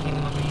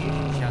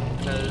YouTube channel,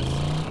 because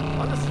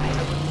honestly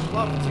I would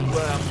love to,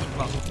 well,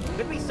 we're going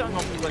to be starting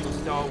off with Lego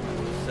Star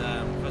Wars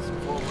first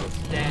and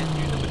foremost, then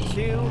do number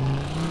 2,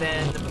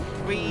 then number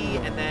 3,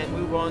 and then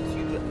move on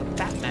to the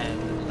Batman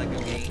Lego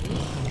games,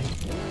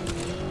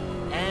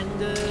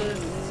 and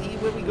see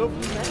where we go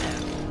from there.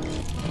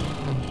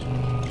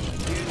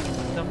 Do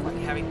stuff like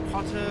Harry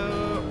Potter,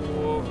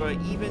 or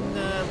even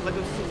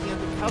Lego City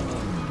Undercover.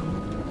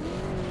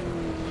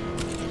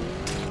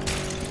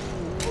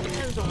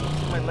 On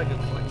what's in my Lego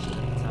collection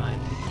at the time.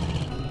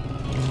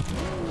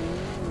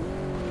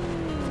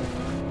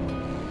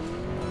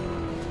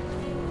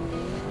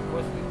 Of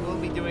course, we will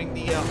be doing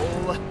the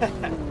whole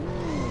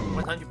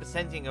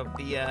 100%ing of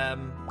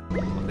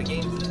the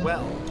games as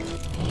well.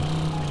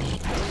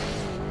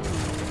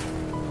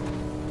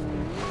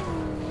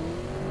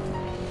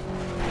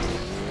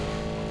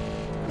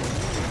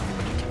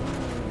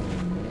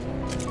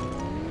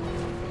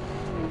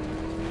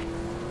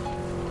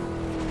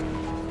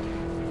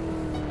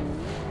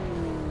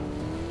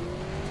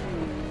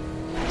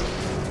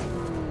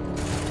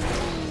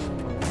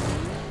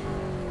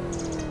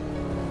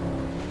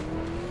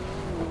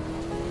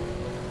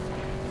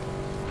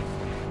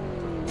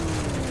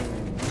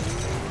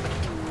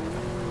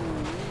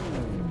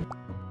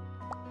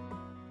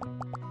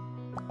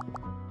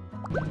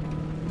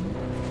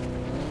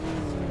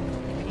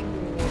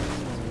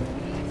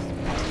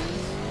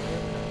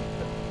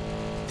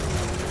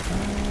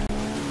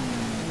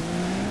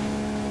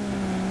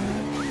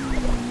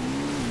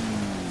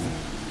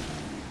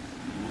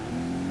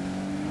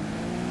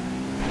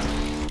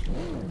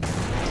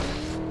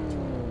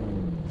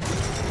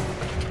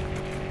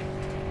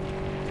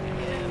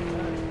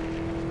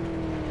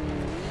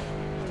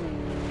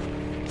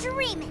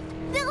 Dream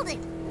it, build it,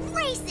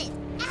 race it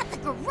at the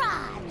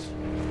garage.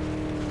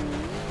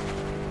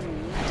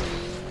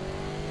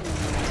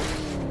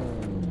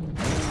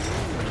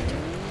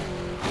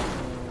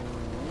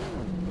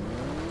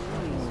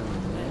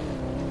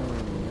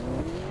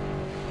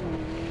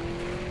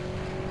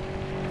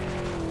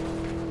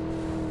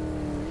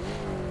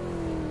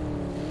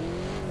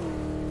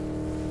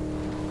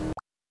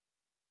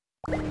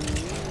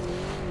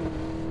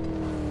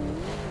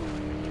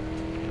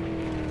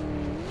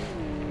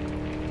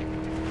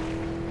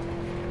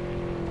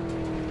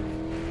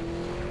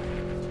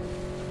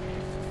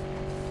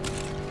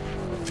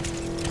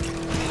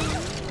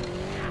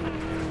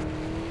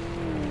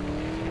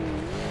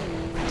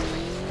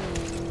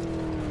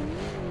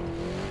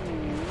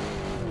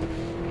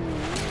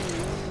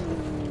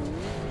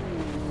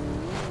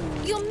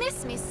 You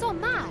miss me so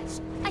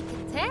much. I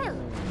can tell.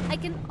 I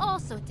can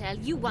also tell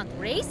you want to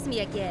race me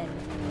again.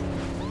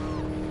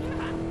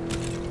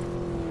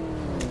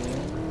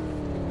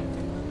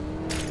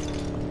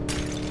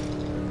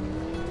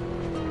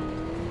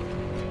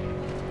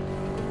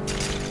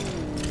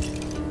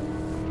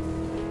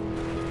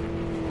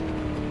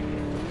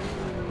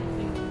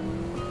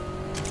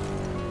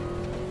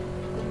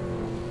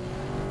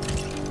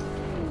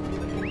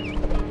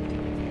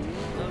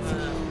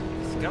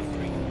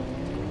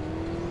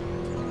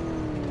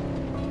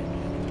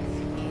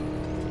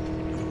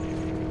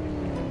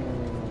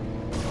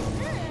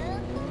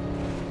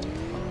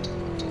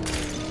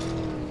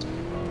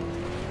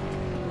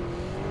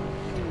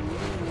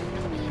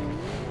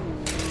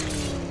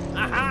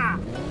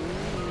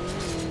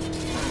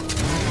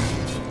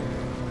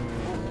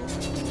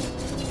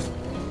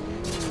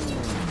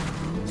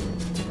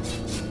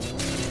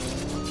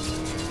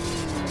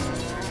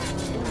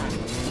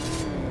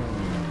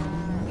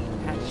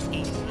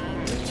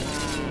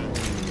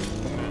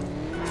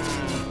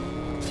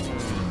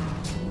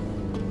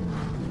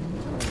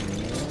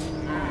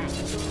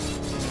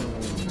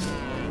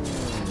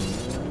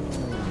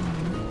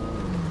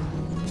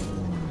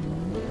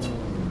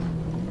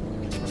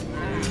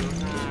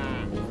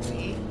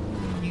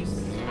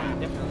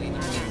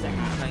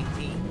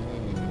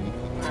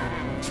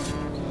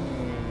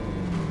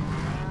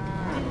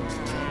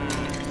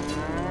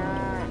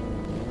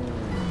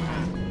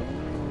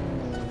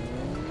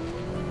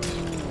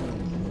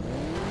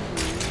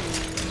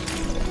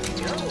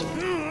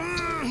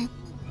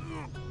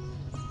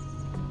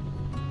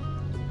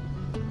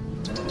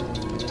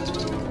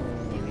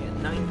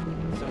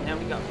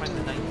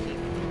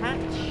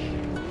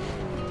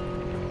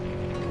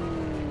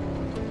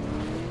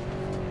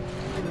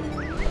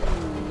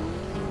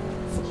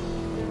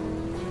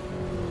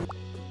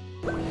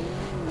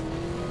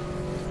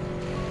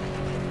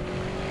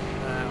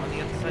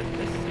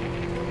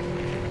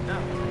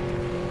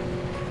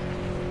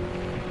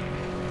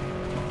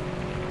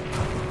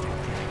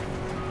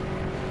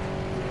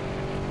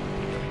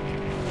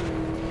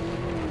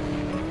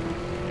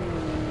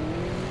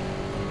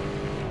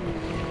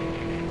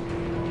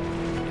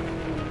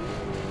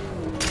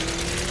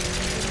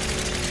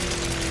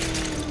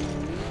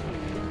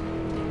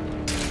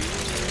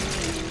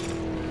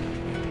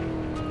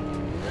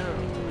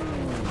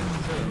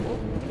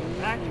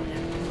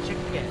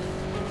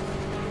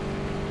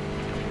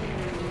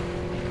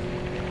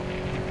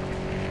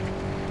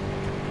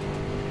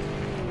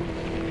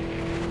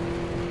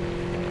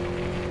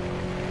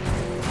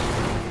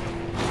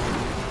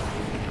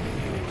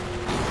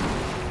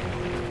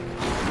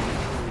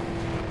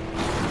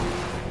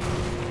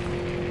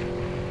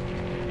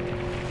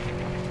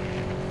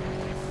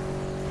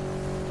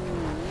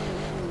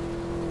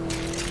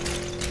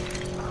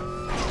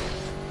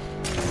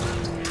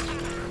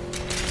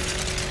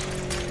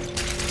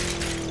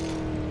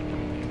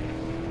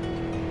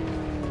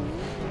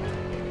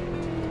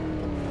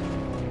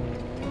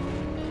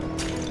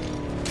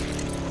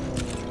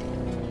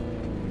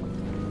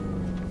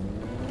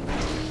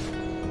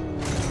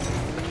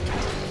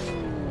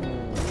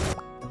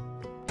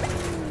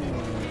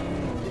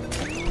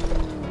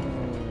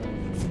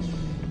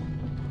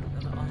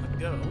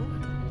 go.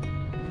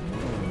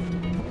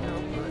 No,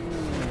 but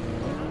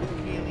not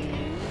really.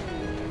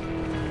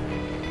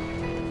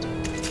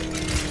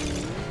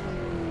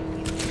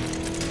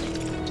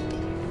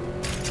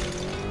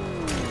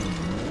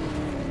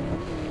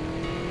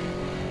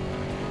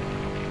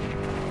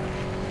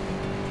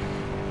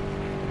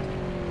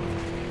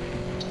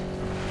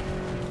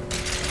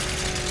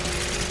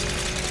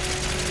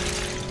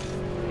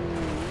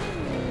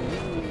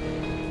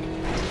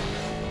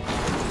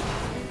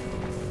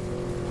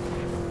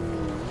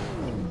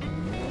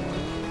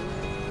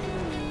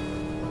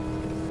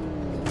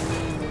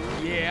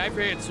 I've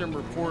had some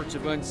reports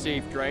of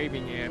unsafe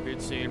driving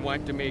habits and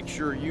want to make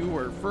sure you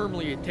are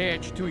firmly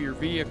attached to your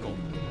vehicle.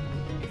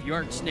 If you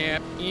aren't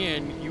snapped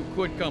in, you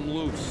could come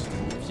loose.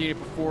 I've seen it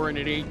before and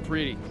it ain't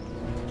pretty.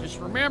 Just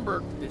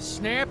remember to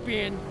snap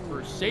in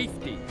for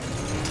safety.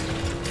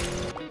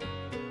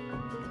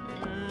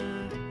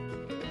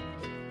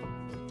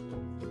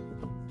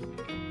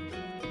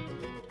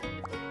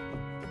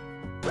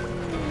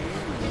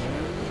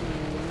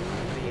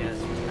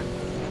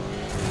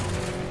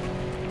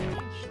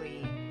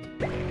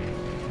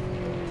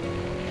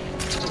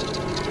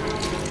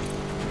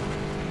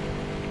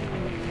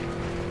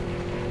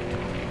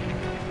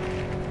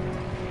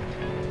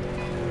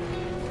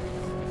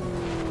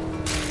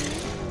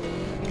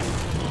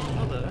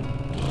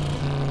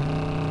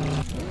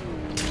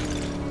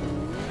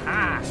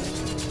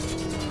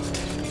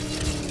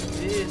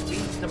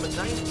 Number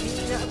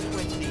 19 out of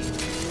 20.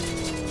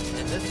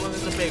 And this one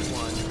is a big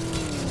one.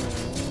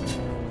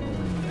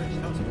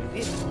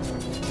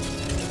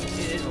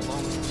 It is a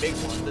long, big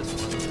one, this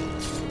one.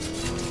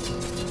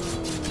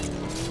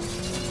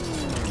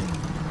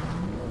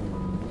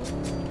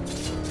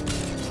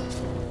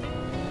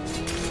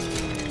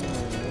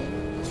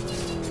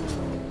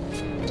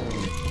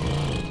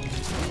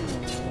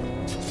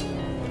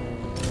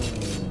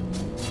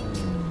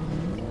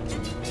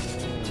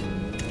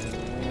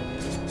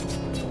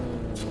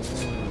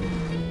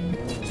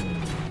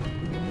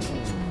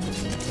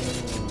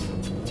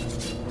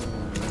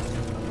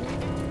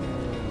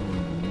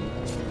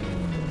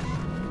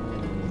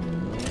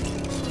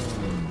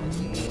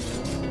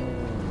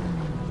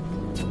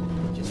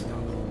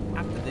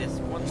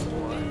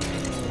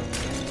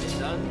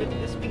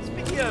 This week's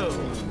video.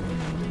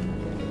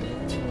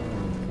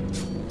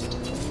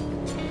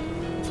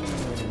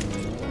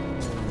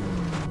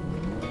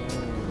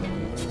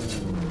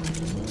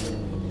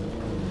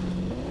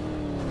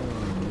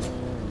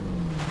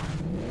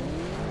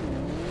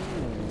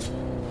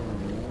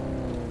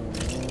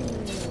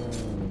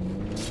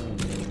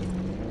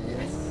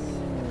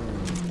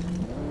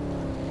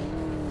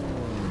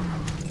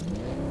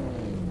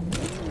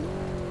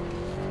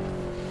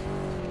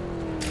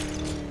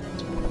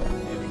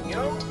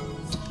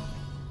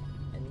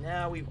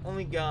 We've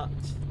only got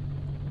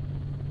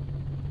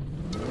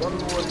one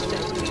more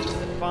section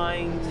to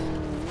find.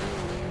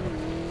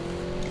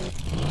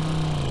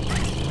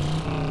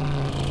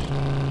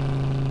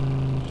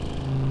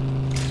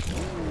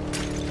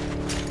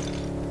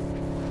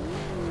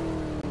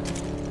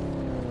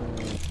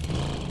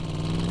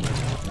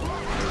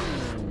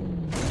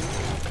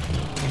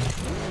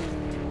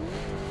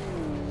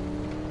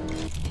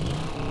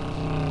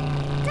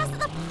 Does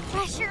the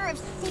pressure of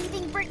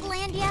saving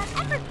Bricklandia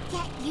ever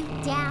get you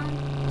down?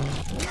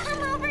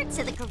 Come over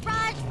to the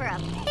garage for a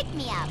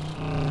pick-me-up.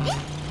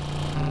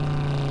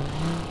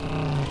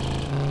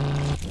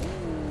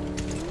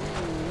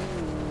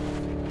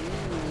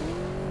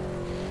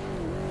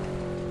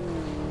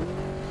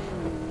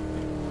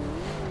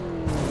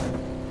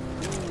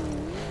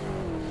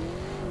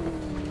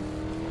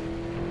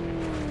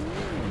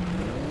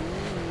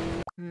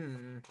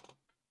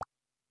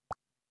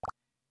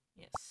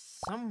 Yes,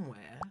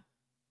 somewhere.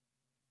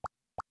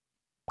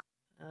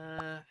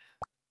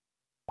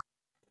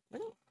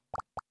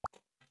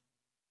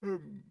 Ooh.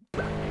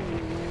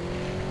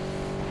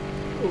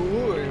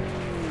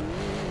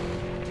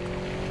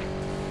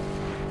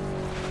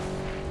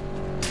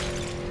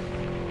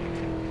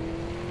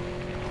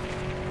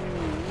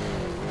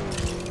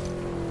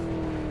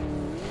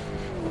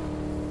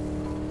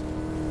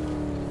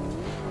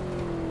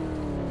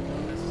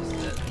 That's just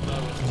it.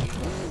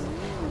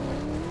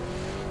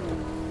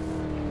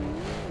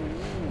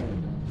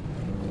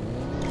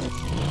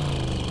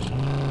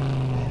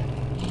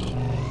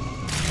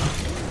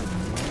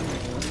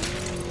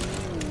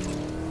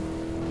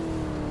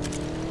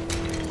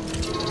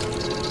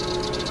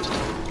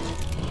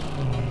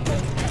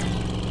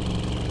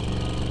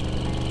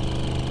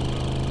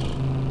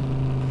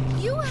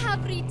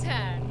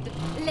 Returned.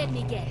 Let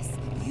me guess.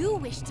 You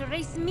wish to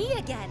race me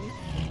again.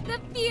 The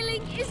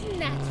feeling is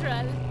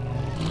natural.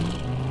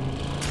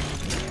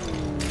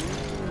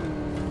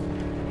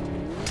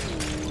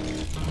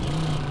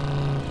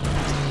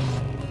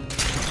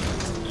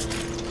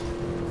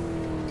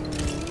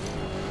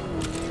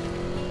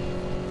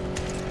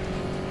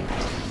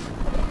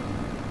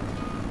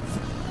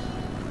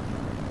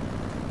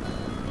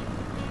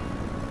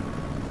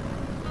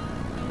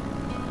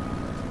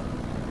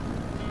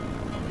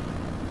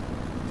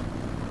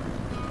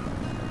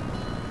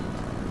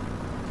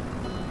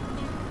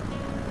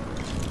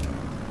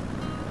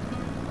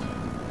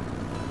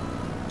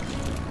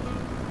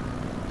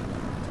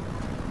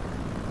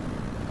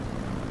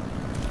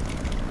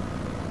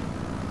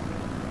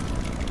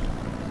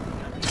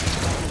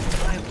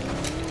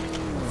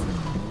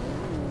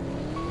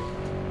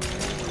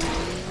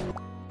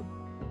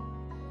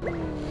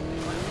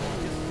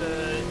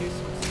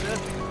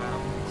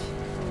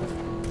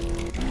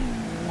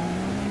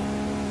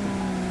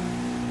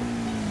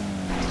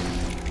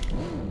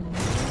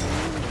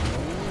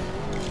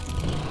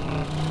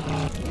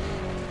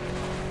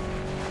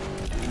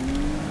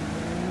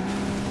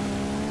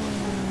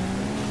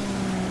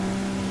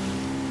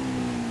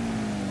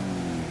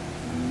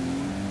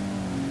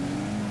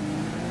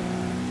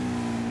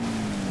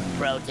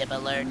 Pro tip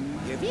alert.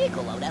 Your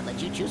vehicle loadout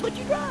lets you choose what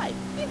you drive.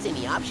 It's in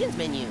the options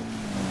menu.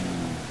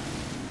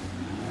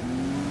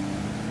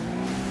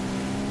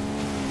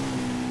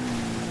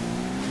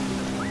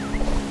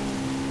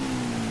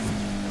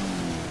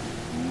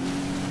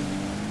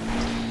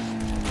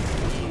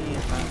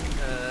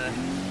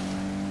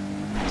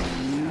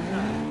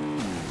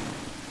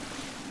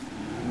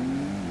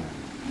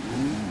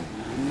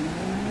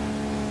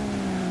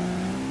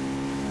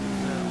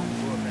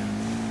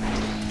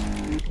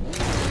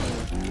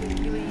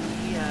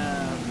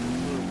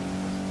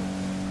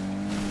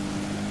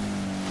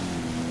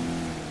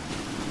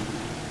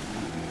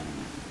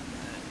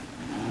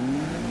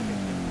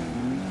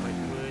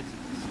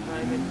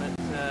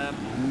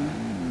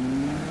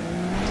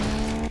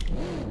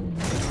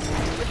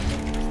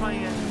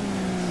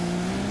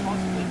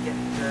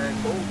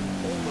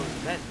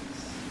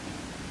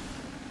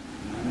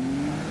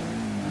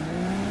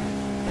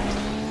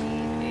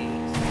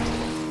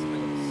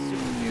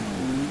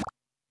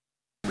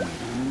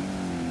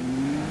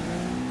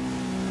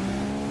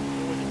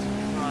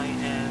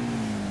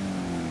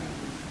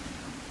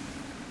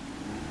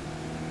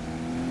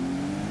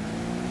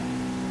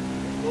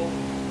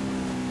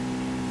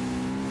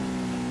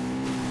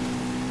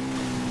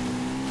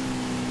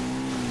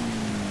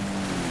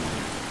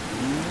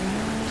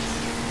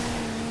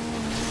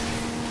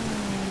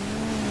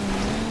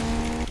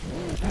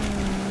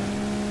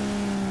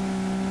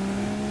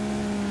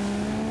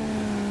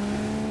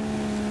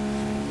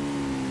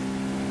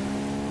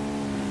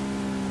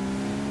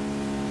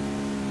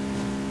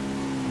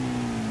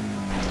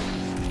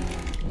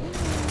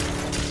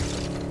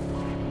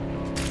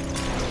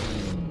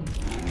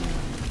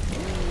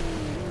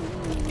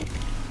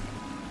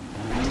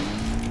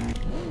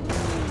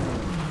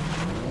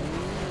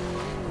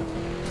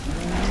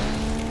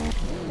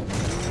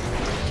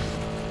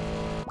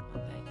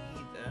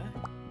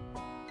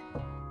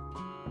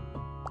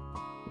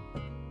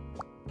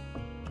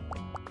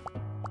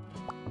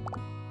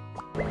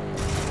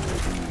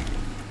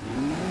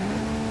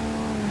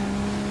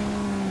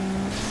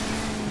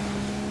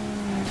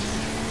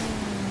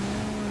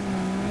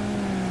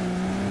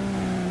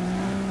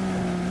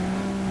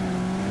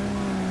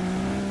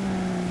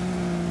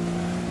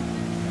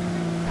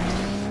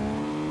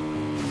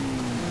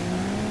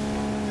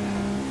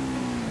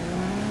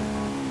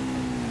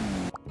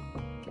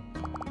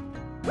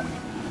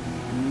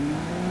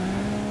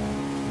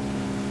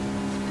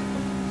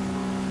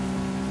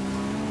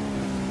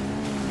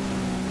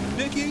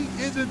 Mickey,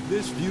 isn't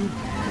this view?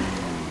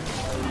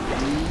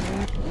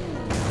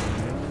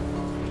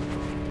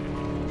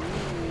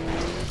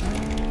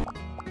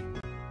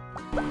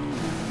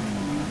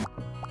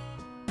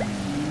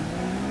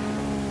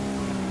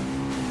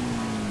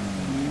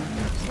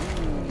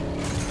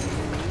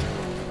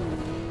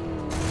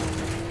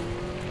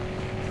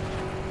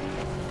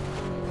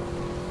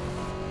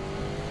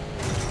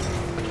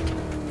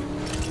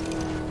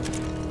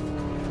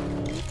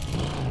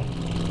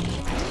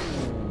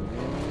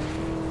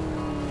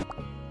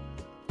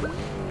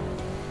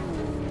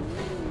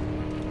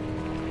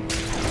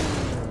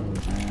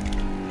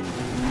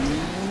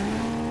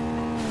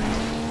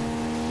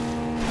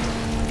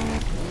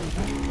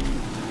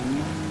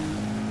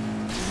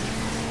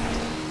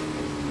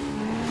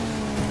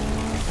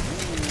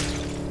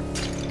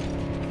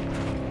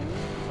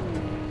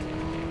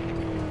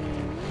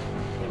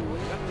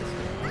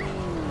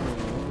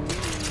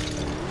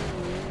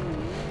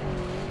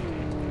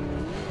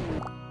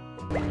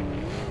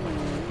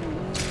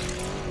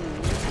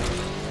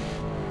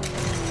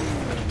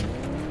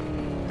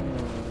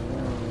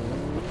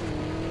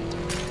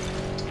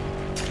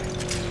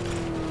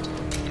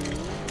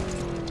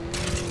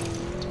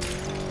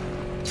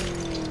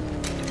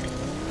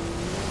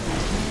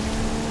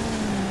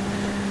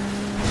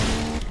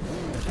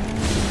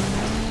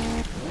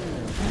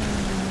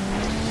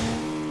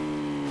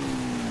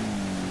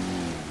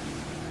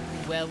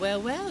 Well,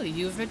 well, well,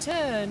 you've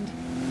returned.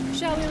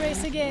 Shall we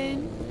race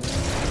again?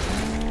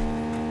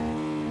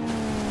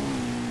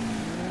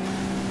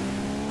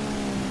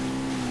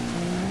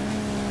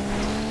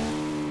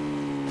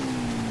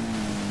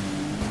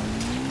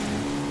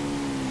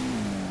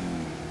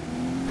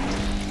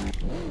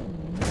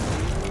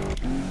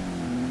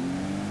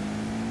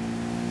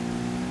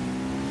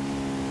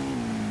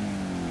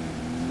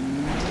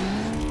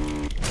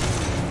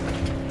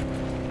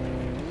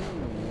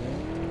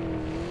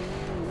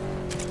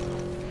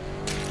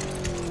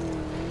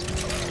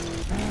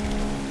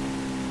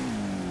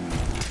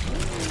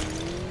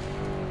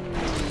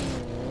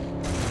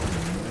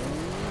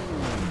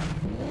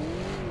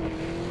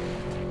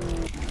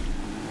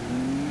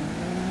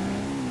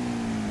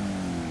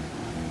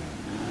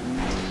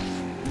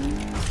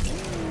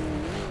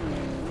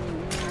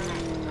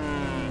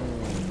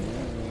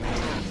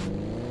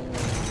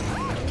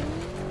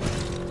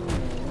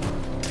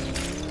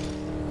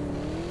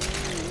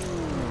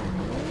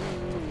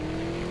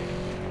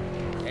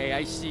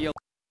 I see a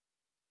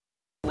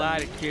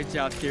lot of kids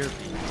out there,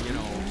 you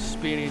know,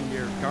 spinning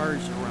their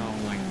cars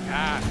around like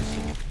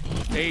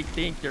cops. They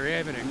think they're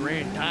having a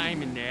grand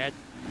time in that.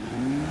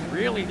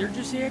 Really, they're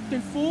just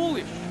acting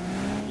foolish.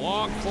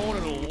 Long phone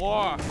of the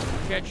law.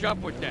 Catch up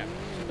with them.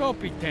 Don't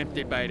be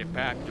tempted by the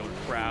popular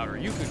crowd, or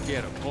you could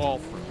get a call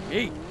from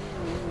me.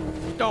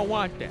 You don't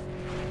want that.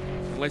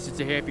 Unless it's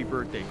a happy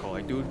birthday call.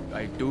 I do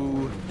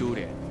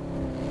that.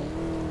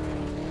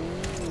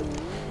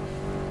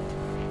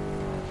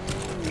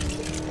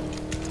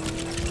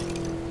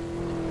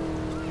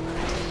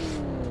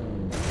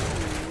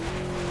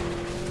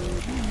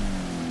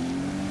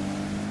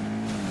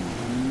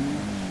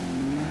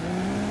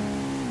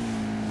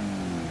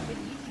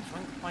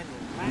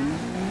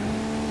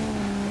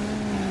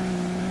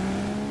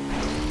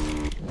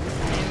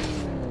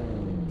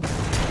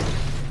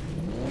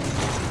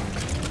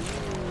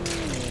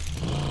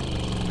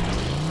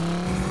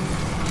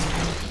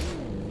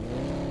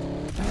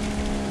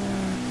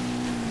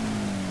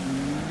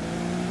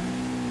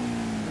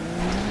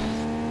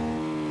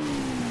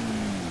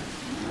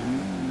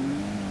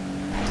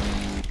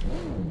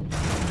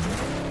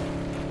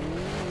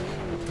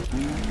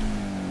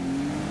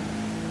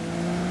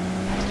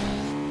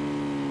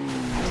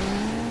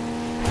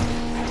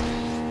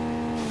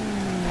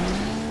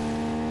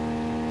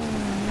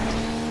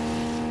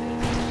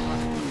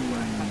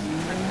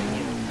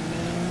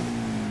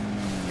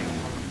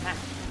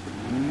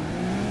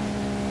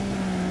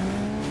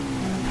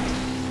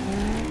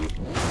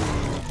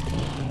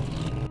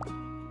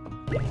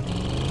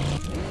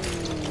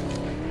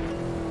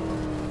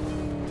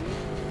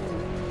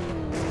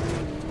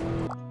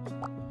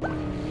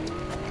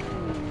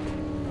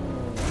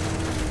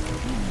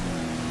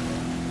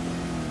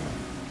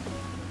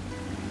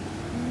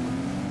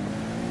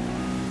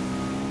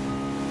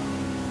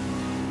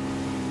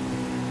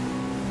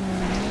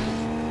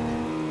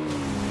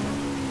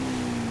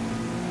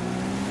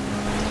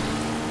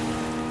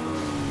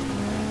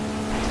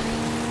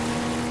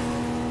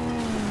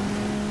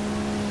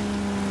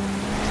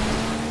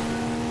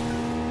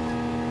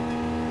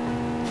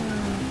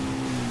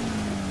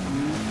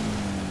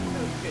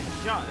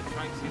 Shot at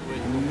trying to do it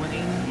with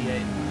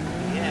 188.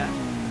 Yeah.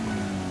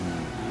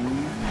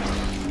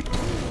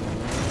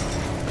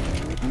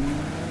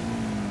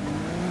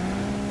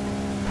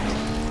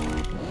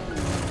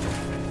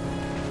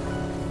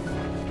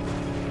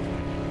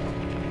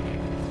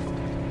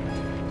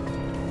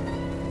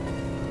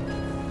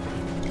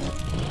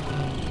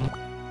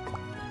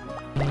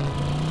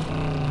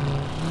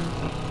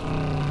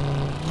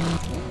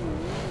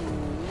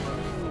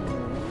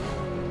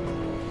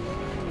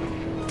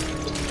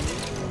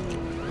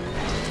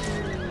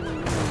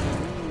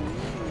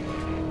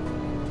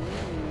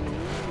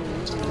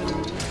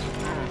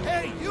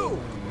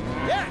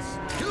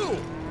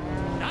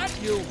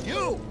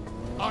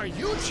 Are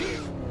you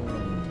cheap?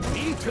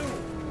 Me too.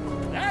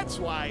 That's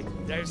why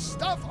there's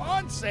stuff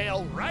on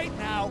sale right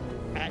now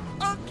at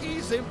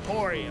Unky's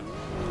Emporium.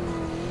 I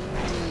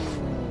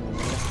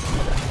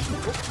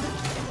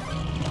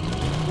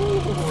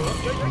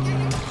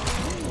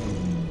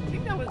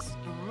think that was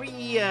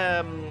 3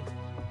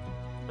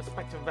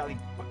 Respective Valley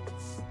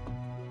buckets.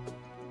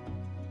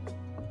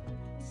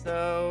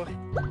 So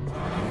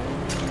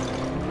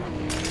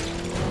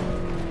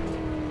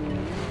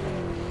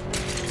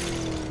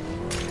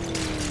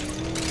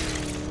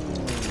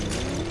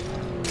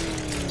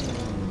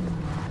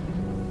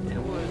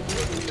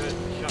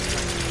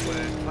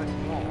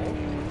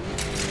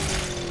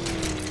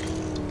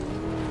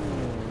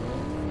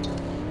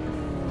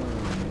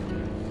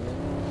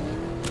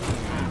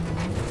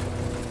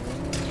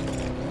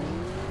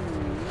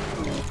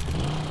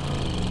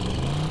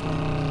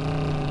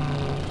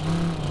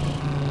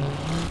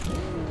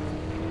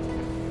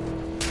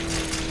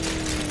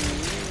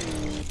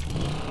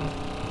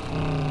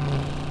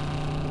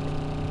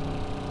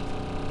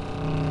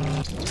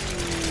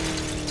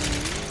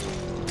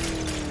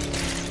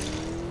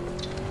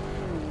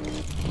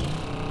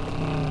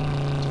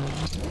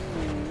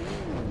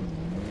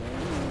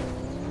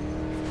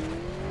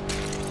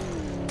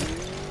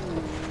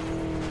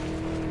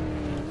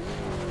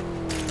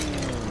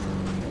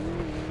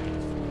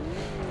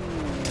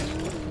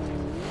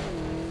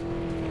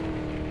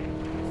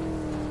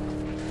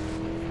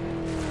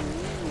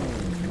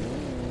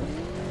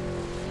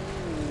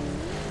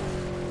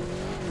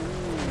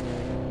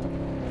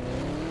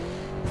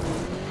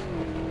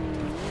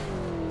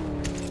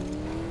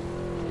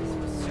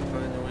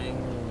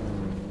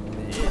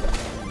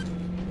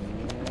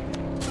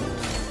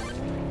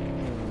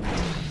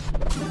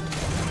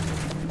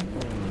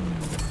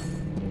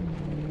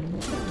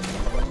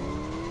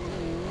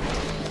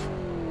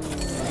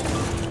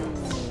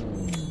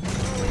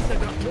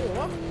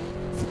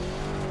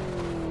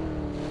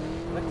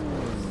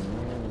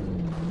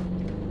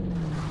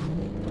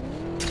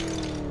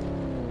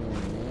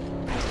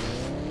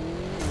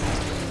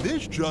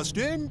This just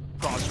in,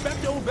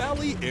 Prospecto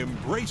Valley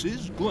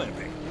embraces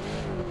glamping.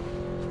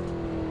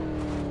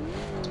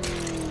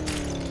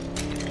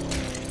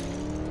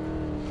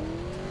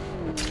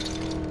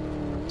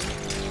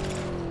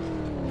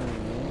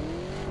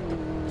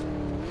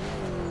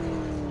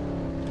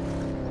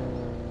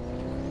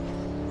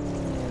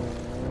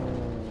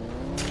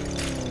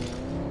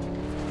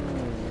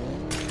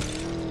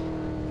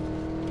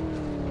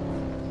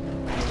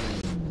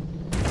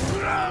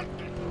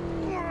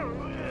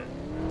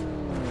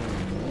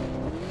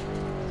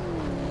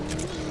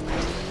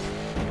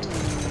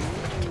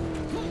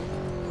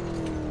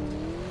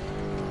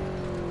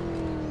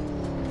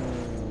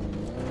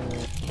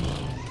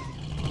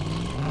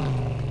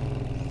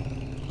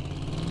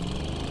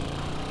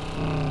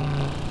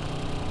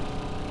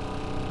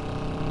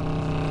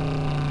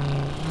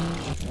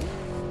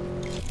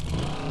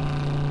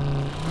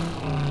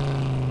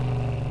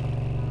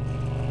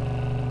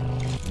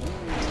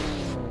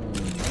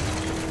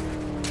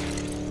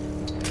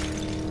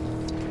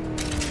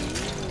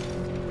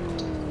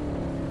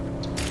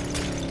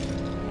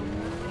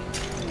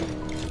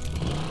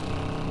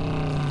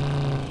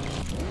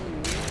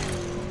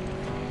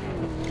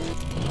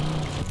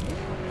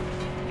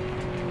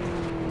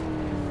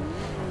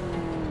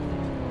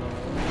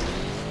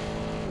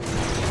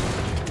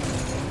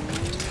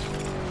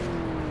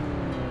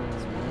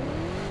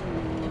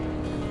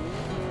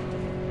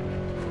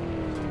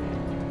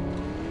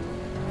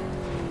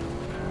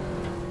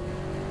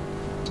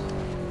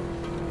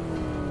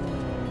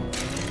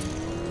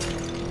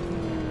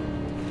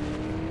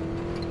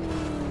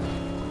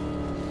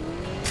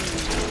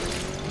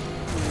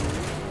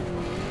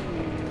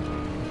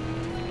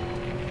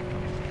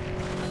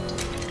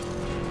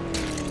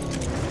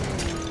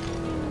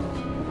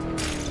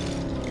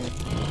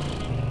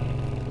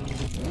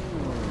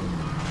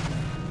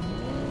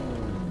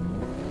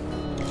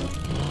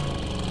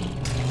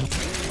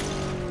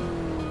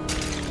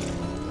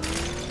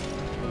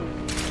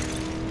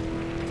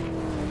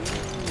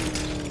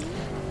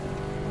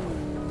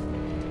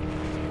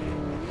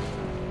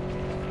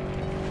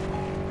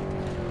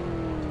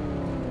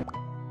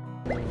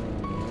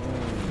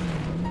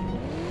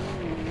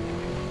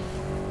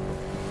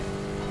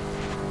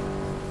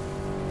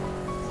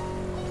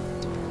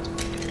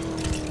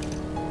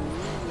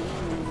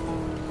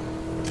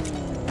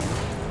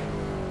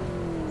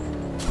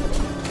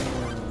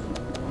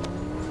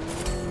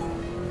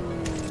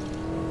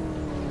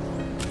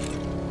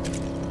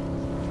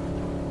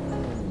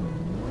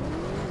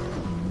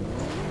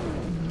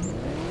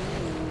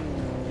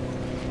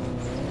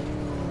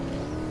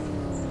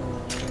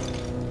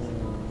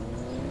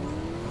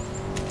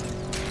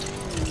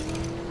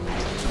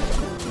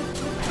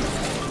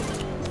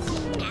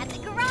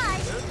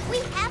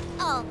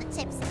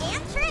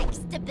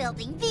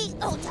 Building the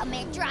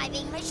ultimate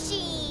driving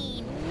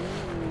machine.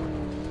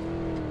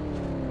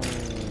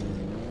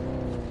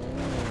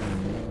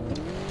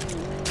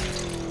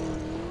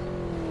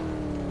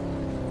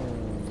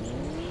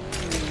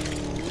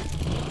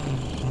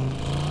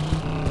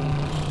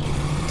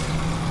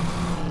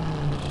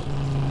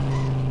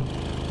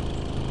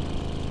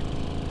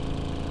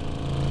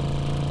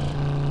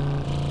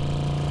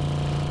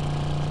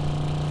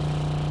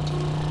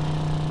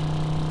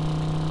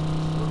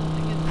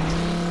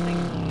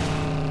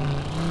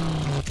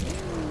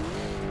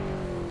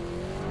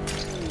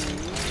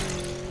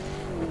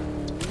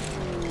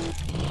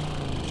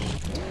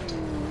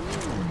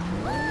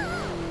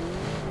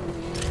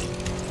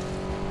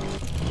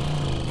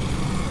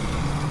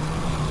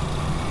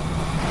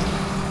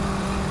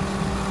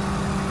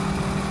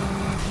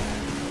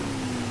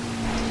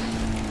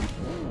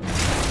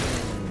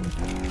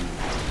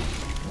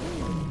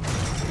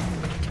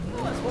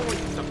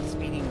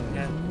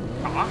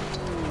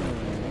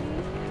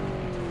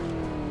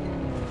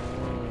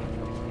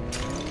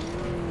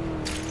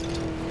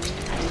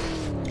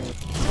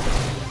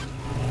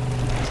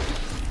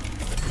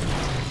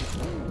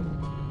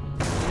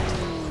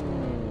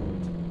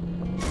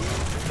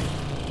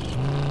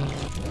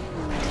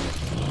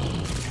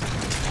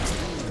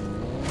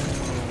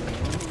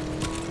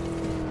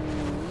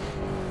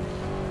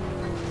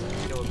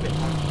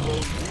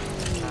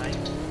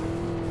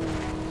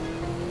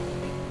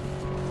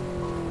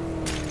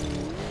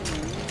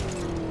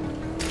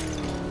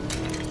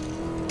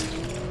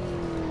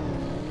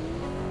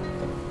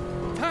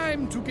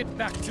 Time to get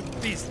back to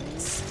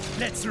business.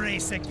 Let's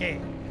race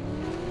again.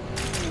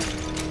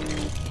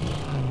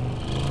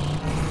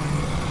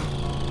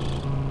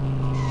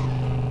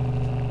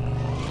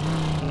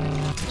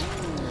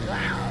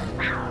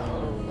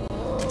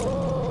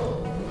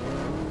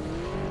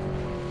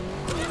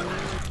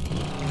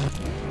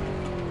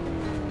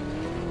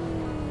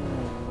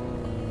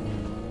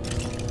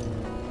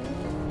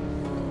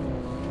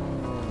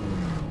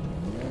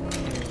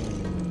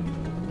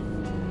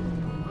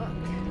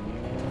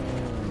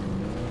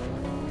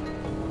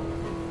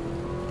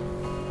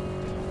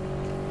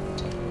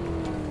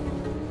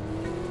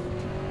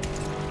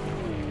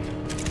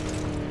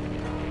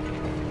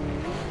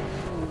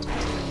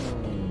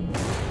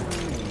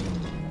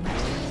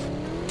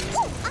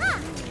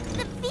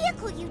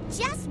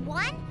 Just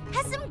one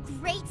has some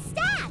great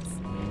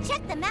stats.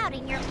 Check them out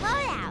in your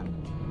loadout.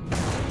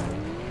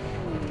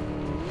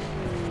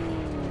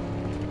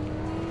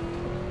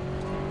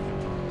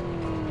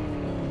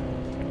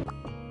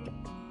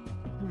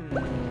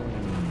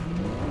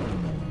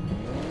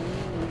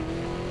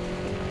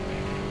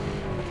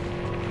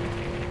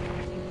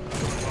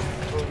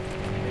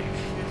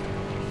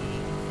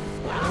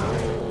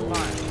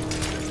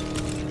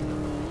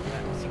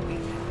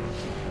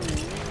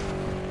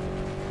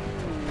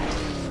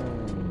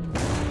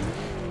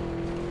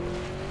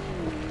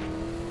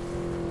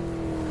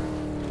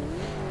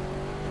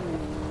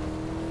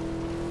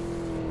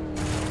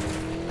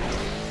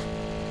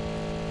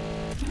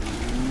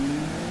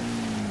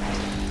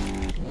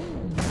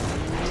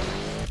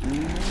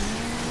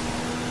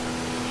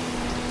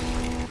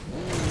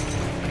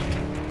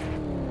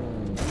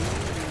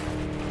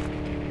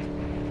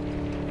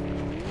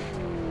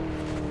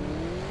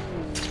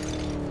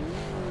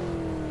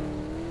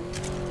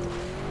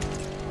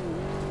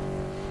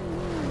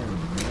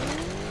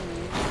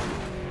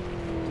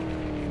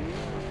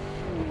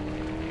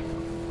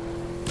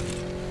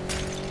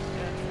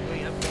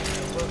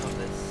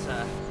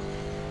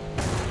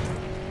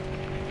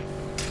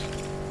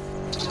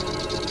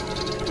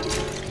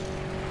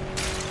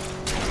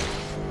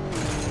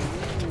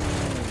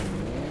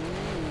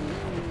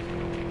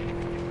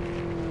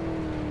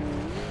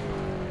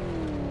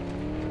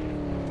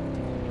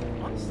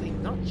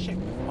 Check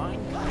mine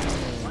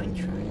tracks.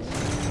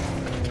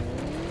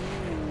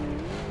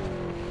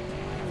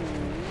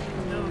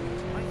 No,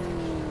 it might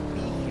actually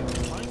be here on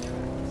mine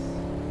tracks.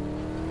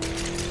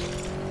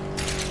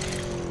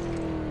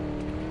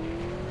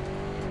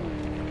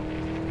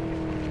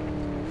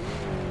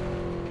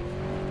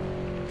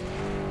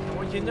 And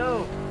what you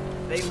know,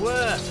 they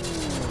were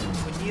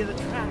near the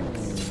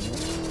tracks.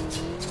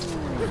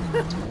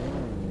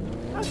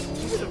 How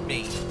stupid of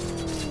me.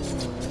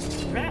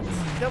 Traps,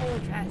 double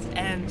traps,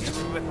 and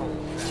triple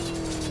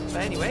traps.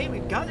 But anyway,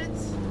 we've got it.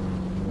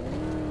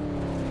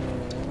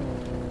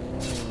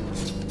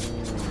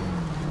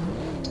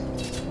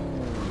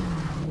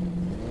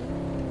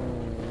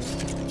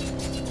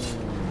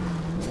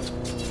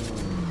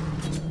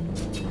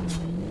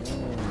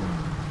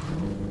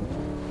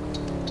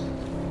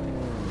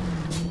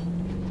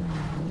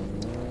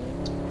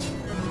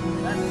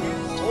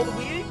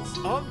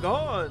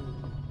 gone.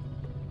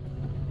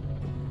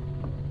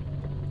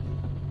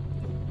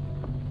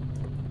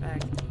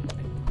 Back.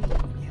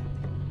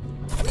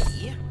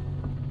 Three.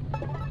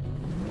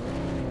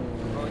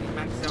 Already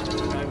maxed out the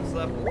driver's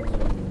level.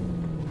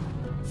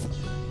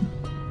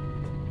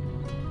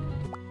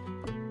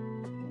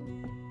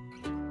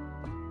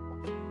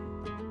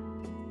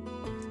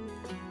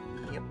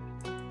 Yep.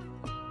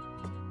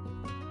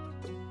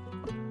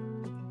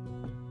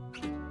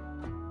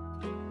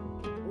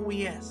 Oh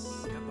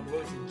yes, got the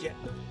rosy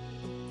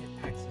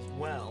jetpacks as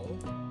well.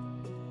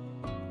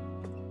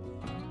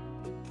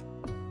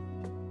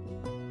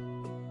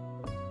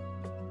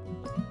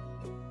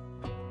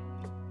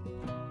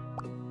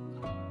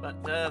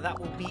 But that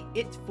will be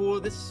it for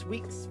this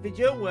week's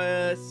video.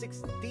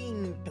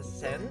 16%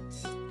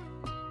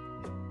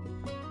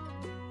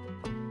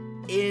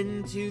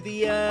 into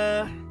the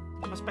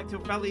Prospector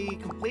Valley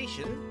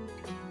completion.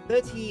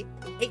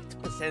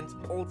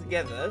 38%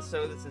 altogether,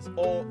 so this is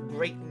all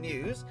great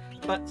news.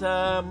 But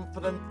for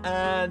the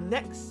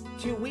next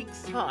 2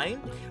 weeks'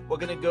 time, we're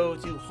gonna go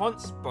to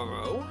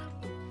Hauntsboro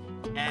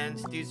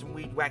and do some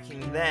weed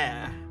whacking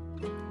there.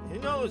 Who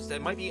knows? There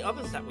might be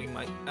others that we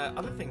might,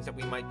 other things that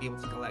we might be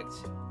able to collect.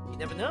 You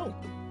never know.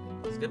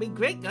 It's gonna be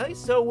great, guys.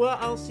 So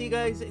I'll see you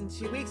guys in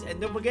 2 weeks. And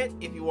don't forget,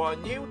 if you are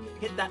new,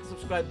 hit that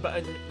subscribe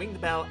button, ring the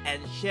bell,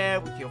 and share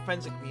with your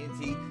friends and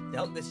community to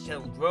help this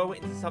channel grow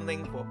into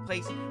something for a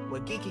place where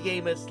geeky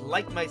gamers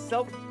like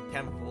myself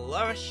can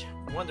flourish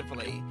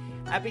wonderfully.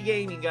 Happy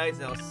gaming, guys,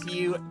 and I'll see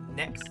you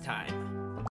next time.